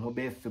best omo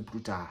be fe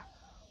brutal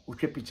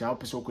otwe picture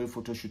opese okoye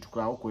photo shoot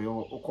kra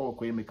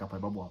okoye makeup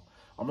ababo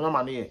omo na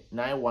manu ye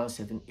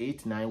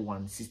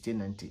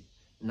 9178916090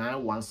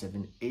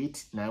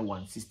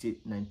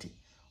 9178916090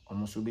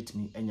 omo so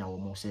betimi enya wo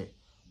mo se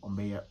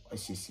ombe ya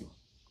asisi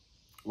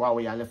wa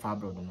we yale fa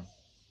abroad no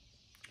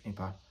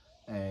impa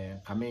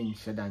kamen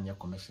sheda anya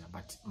commercial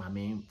but my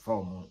main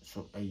form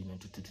so ayi na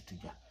tututu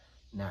ja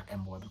na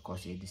embo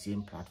because the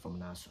same platform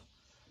na so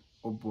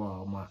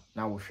obo ma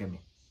na wo hwe me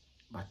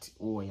but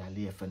wo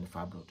yale e fa ni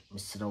fa abroad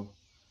misrew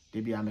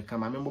de bia me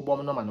kama me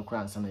mbobom no ma no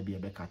kra ansa na bia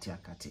be kate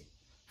akate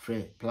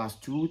free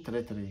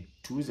 +233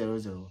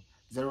 200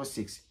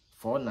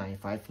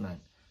 064959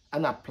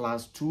 ana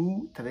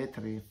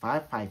 +233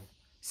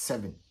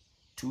 557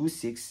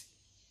 26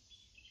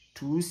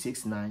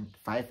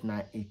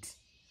 598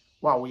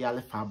 wa wo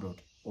yale fa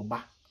abroad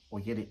oba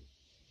oyere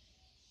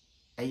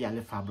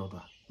yale fa abroad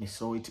a me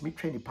so it me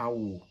train pa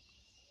wo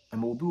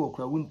ama obi wo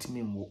kra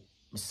wontimi nwo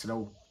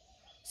mesrew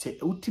se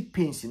uti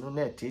pains no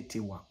na tete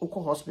wa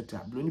okọ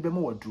hospital bloni be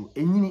mo wadru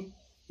enyini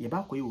ye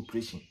ba koye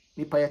operation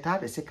ni pa yata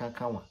de se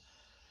kankan wa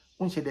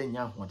unche de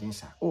nya hoden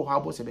sa o ha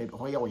bo se be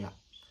ho ye wo ya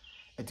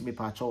etimi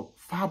pa cho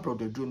fa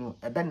abroad adru no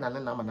ebe na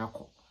na ma na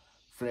kọ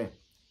free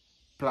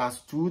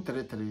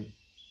 +233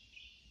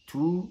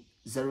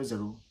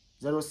 200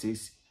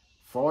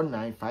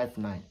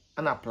 064959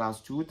 ana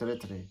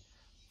 +233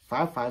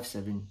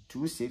 557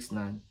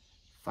 269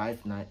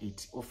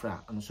 598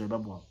 ofra anu so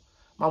ebabo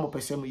mamo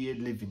pesem ye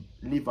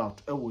live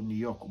out ewo New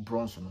York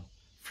Bronx no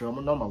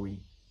from number we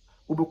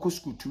obeku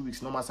school 2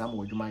 weeks no ma sam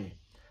wodwuma ye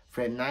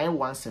for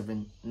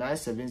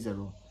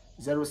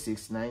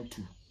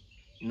 917-970-0692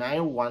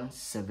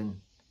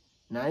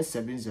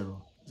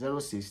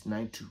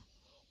 917-970-0692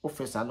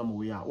 office anom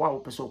we a wa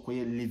person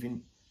koye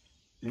living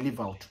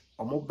live out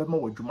omo bema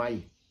wadwuma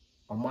ye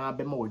omo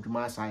bema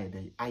wadwuma asa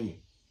ye aye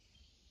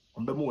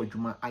ombema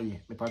wadwuma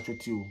aye me patcho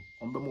ti o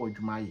ombema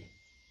wadwuma aye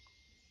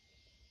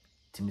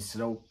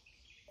timisrew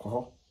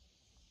koho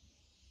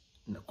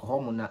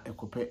mu na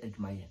ekope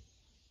adwuma ye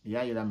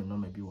ya yira me no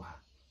ma bi wa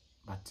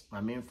but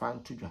my main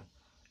fan tudwa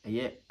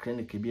eye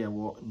clinic bi e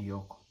wo New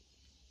York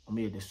omo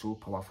ye the so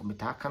powerful me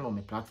ta aka no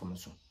me platform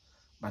so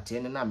but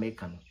ene na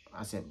make no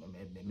ase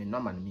me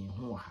normal me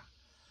hu ha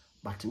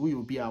but we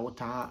obi a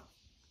wota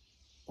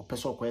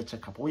opeso ko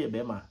check up we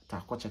be ma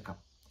ta ko check up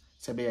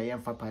se be ye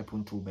mfa pipe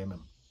nto be ma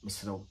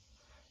misrew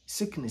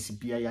sickness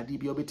bia yade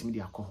bia obetimi di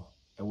akọ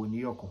e wo New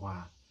York ho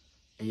a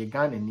eye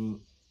Ghana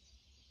ni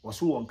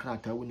woso won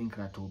krata woni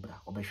krata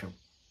obra obehwe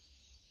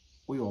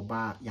we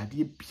oba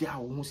yade bia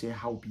wo hu se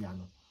how bia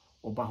no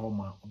oba ho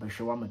ma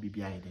obehwe wa ma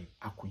bibia ye de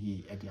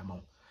akoye e de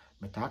ama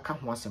meta aka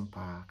ho asem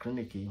pa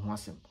clinic yi ho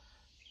asem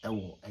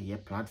ewo eye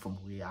platform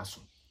we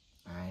aso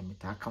ai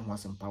meta aka ho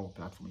asem pa wo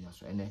platform yi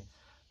aso ene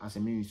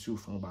asem mi su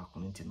fon ba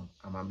konti no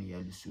ama me ya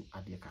lisu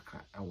ade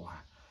kakra ewo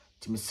ha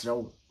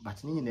timisrew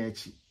but ni nyina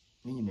achi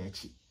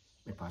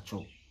me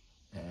pacho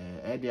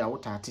e de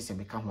awota ate se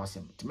me ka ho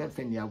asem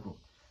timemfe ni agro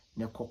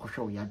ne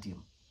kokohwe o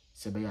yadem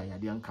se be ya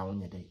yade anka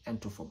wonye dai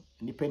entofom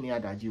nipa ni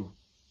adaje o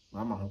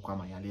mama ho kwa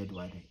ma yale de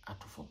wade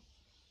atofom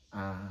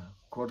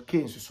crowd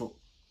K nso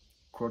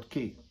crowd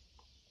K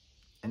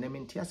ene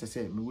menti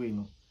asese me we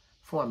no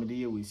fo am de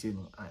ye we se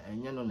no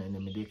enye no na ene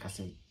me de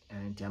kase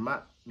enti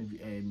ama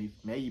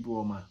me yi bi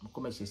o ma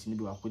me se ni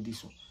bi akodi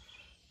so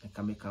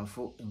ka me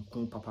kanfo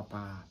nkun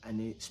papa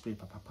ane spray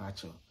papa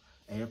acho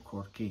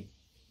crowd K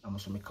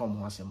amoso me ka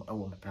mo asem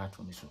ewo me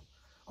platform so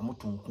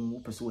omotonkun wo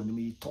pese wani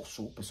me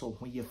toso pese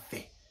ho ye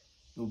fe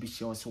no bi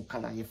she so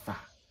kala ye fa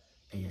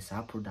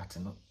sa product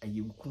no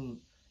nkun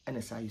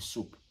ene sa ye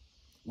soap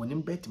woni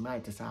mbet ma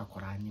ite sa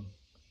akora anyim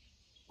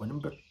woni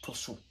mbet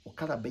toso o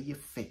kala be ye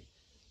fe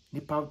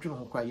nipa odwene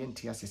ho kwa ye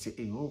ntia asese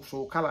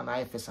so kala na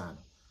ye fe sa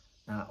no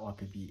na o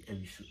apebi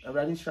ewisu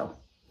awrade shaw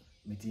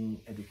meeting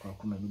edi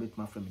KWAKU MANU bet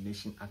ma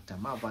formulation actor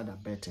ma vada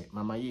better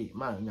mama ye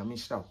ma nyame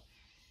shaw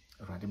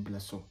awrade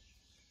blesso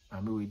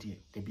ame we die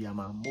de bia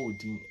ma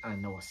modin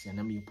an na wase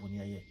na me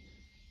boni aye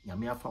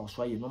nyame afa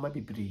oso aye no ma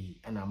bibiri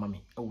na ama me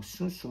e wo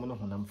sunsum no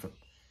honam fam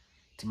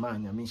ti ma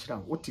nyame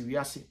hira wo ti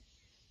wiase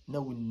na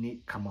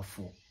wonni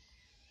kamafo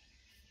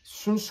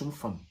sunsum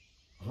fam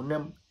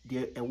honam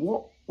de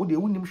ewo wo de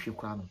wonnim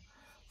hwekura no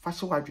fa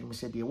hye wadwene me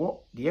se de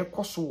ewo de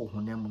ekoso wo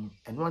honam no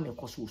eno an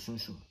ekoso wo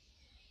sunsum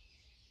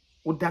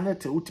wo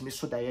danete wotimi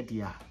so da ye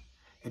de a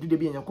edu de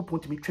bia Yakopon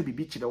timi twa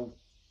bibi kire wo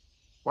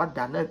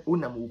wada na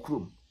wonam wo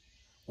krom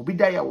obi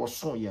da ya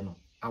woson ye no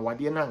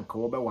awade na nka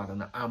wo be ware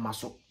na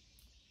amaso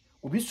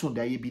obi son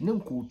da ye bi na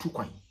nko otu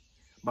kwan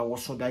ba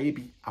woson da ye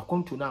bi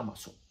akonto na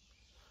amaso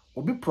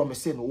obi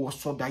promise no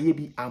woson da ye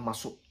bi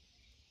amaso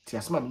ti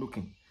asema me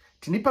looking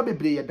ti nipa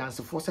bebre ye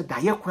dance for se da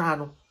ye kra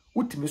no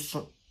wotimi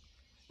so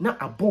na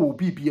abo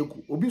obi bi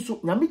egu obi so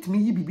nyame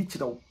timi yi bibi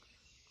kire wo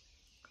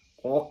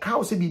o ka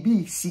o se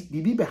bibi si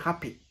bibi be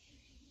happy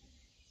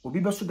obi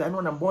be so da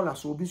no na bola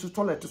so obi so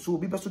toilet so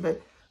obi be so da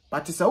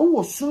but se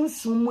wo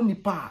sunsun mu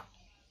nipa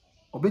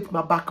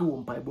obetima back wo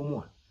mpa ebo mu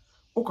a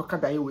okaka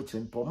da ye we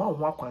kire npa ma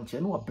ho akwanche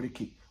na wa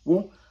breki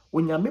wo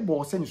onyame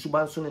bo se ni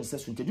suban so ne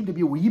nsesu ntedu de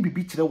bi wo yi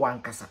bibi kire wa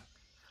nkasa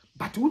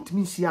but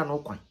wontimi si ano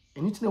kwan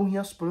enitina wo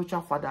hia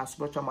spiritual father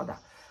spiritual mother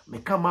me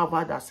come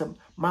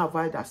ma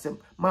vada sem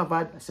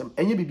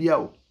enye bibia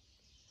o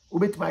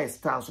obetima ye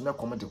stance na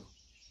komode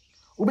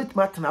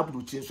obetima tena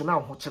aburu chi so na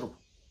ho kire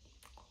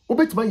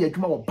obetima ye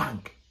adwuma wo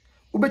bank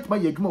obetima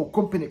ye adwuma wo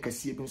company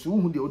kase bi so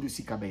wo hu de odu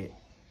sika be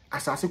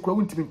asase kura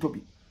wontimi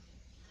ntobi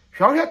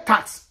hwahwe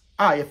tax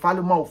ye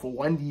file ma for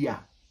 1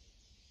 year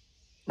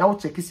na wo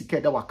check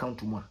sika da wa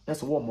account mu a na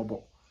se wo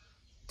mobo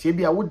tie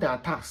bia wo da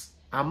tax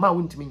ama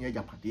wontimi nya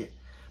japade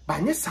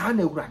ba nye saa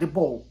na awurade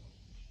bo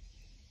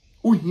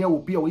wo hia wo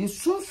bia wo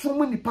yesunsun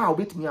mu nipa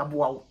obetimi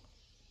aboa wo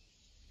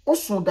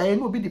osun da ye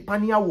no obi di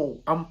pani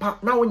awo ampa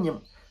na wonyem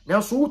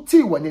na so wo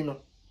ti wani no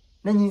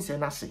na nyinse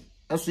na se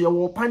enso ye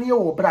wo pani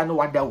wo bra na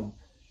wada wo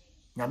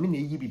nyame na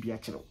eyi bibia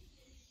kire wo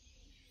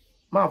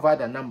ma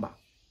vada number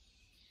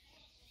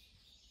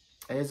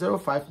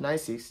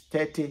 0596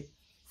 30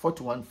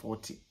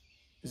 4140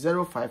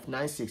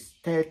 0596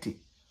 30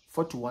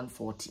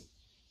 4140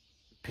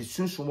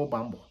 pesunsu mo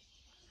bambo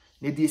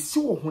ne de si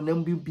wo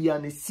honam bibia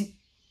na si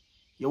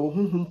ye wo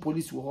honhom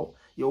police wo ho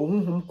ye wo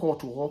honhom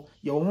court wo ho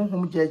ye wo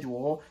honhom judge wo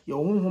ho ye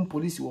wo honhom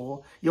police wo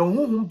ho ye wo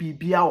honhom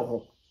bibia wo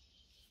ho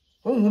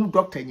honhom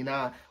doctor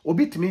nyina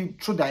obi timi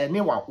truda ye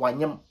ne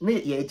wanyem ne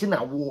ye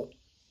gina wo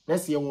na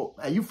se ye wo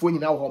ayifo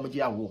nyina wo ho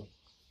mje awo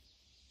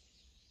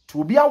to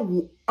obi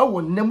awo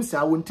awo nam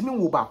sa wontimi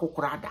wo ba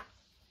kokora ada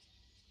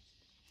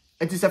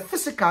it is a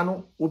physical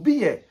no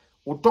obi ye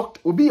o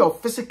doctor obi your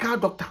physical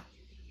doctor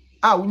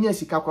wonya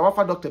sika kwa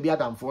wafa doctor bi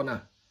adamfo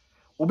na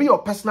obi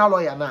your personal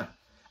lawyer na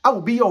I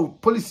will be your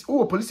police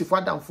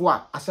for down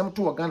for asem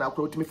to Ghana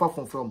akro to me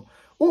from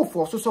oh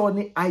for so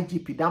ni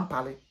IGP dan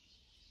pale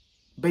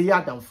be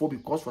ya down for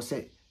because for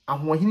say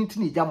ahohini ti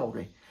ni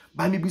jamore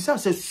ba me bisa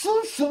say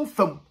sunsun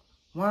fam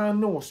one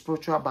no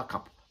spiritual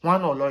backup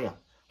one no lawyer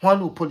one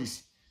no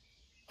police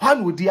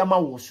one wo di ama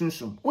wo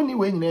sunsun oni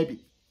we nyina bi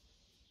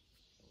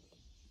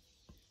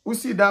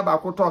usi da ba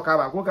ko talk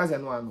aba ko kaze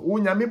no an wo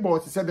nyame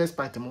boss say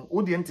despite mo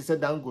wo de enti say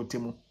Dangote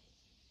mo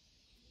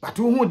but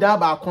wo hu da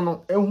ba ko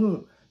no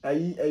ehu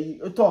ayi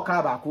talk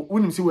aba ko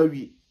wonim se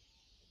wawie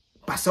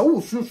pasa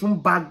wo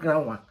sunsun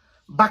background wa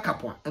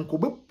backup wa enko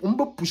be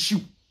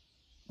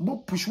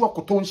push wa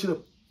koto nshire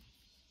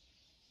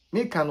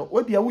me ka no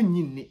obi a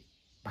wonyi nni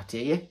but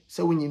ye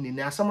se wonyi nni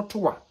na asam to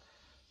wa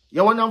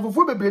ye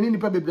wonamfofo bebre ni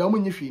nipa bebre am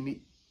nyi hwe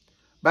ni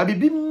ba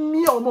bibi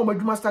mi a wo ma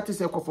adwuma start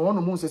se kofo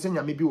hono mu se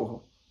nyame bi wo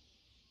ho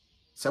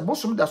se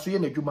bosom da so ye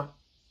na adwuma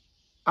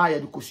a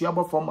ye de kosua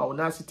bofo ma wo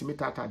na asitimi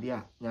tatade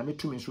a nyame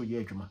tumi so ye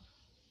adwuma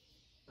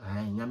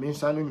ai nyame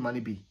nsa no nyuma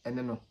ne bi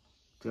ene no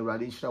te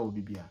urade nhira wo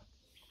bibia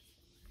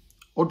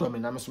odo me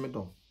na me so me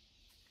do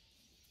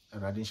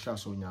urade nhira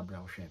so nya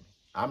bra wo hwe me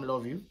I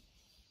love you.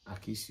 I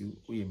kiss you.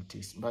 We am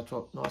taste. But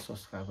no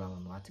subscriber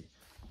on what?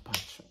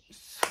 Patch.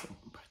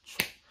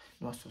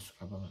 No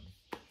subscriber on.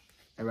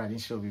 Everybody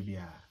show baby.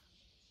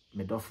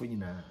 Me dofu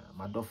nyina,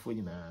 my dofu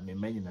nyina, me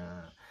men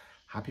nyina.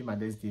 Happy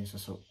Mother's Day.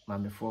 So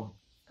mama for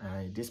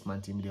this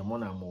month in the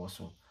morning I'm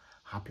also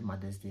happy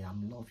Mother's Day. I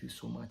love you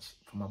so much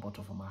from the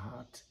bottom of my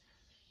heart.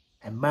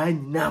 And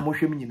man na mo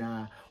hwe me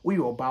nyina. We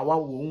obawa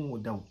wo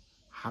nwo da.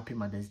 Happy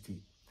Mother's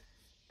Day.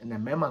 And the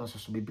mema no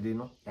so baby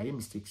no. Ya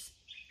mistakes.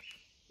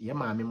 Ye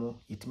maame mo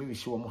yetimi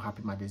wish wo mo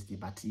happy Mother's Day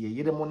but ye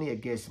yede mo ne ye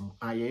guess mo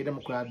ye yede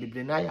mo kwa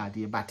bibre na ya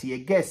de but ye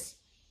guess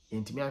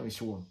yentimi a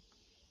wish wo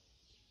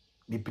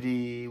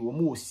bibre wo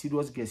mo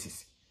serious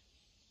guesses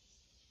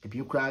e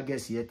bi kwa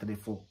guess ye 3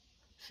 4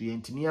 so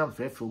yentimi am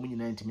frefre wo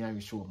nyina yentimi a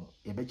wish wo mo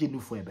ye beje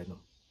nufo e benom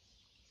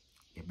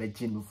ye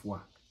beje nufo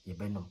a ye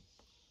benom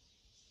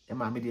e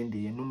maame de ende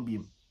ye num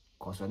biem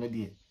cause no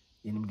de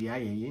yenim de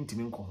aye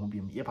yentimi nko ho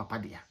biem ye papa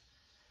de ya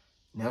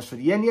na so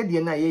ye ne de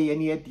na ye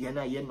ne de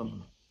na ye nom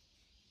no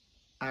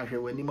ahwe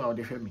wani ma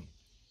ode hwemi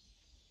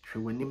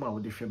hwe wani ma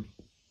ode hwemi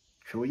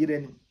hwe yire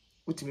ni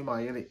utimi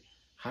ma yire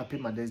happy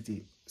Mother's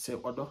Day say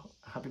odo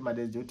happy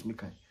Mother's Day utimi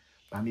kan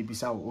ba me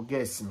bisa o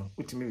guess no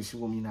utimi resi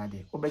wo mi na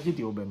de obeje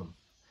de obenom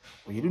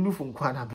o yire nufu nkwa na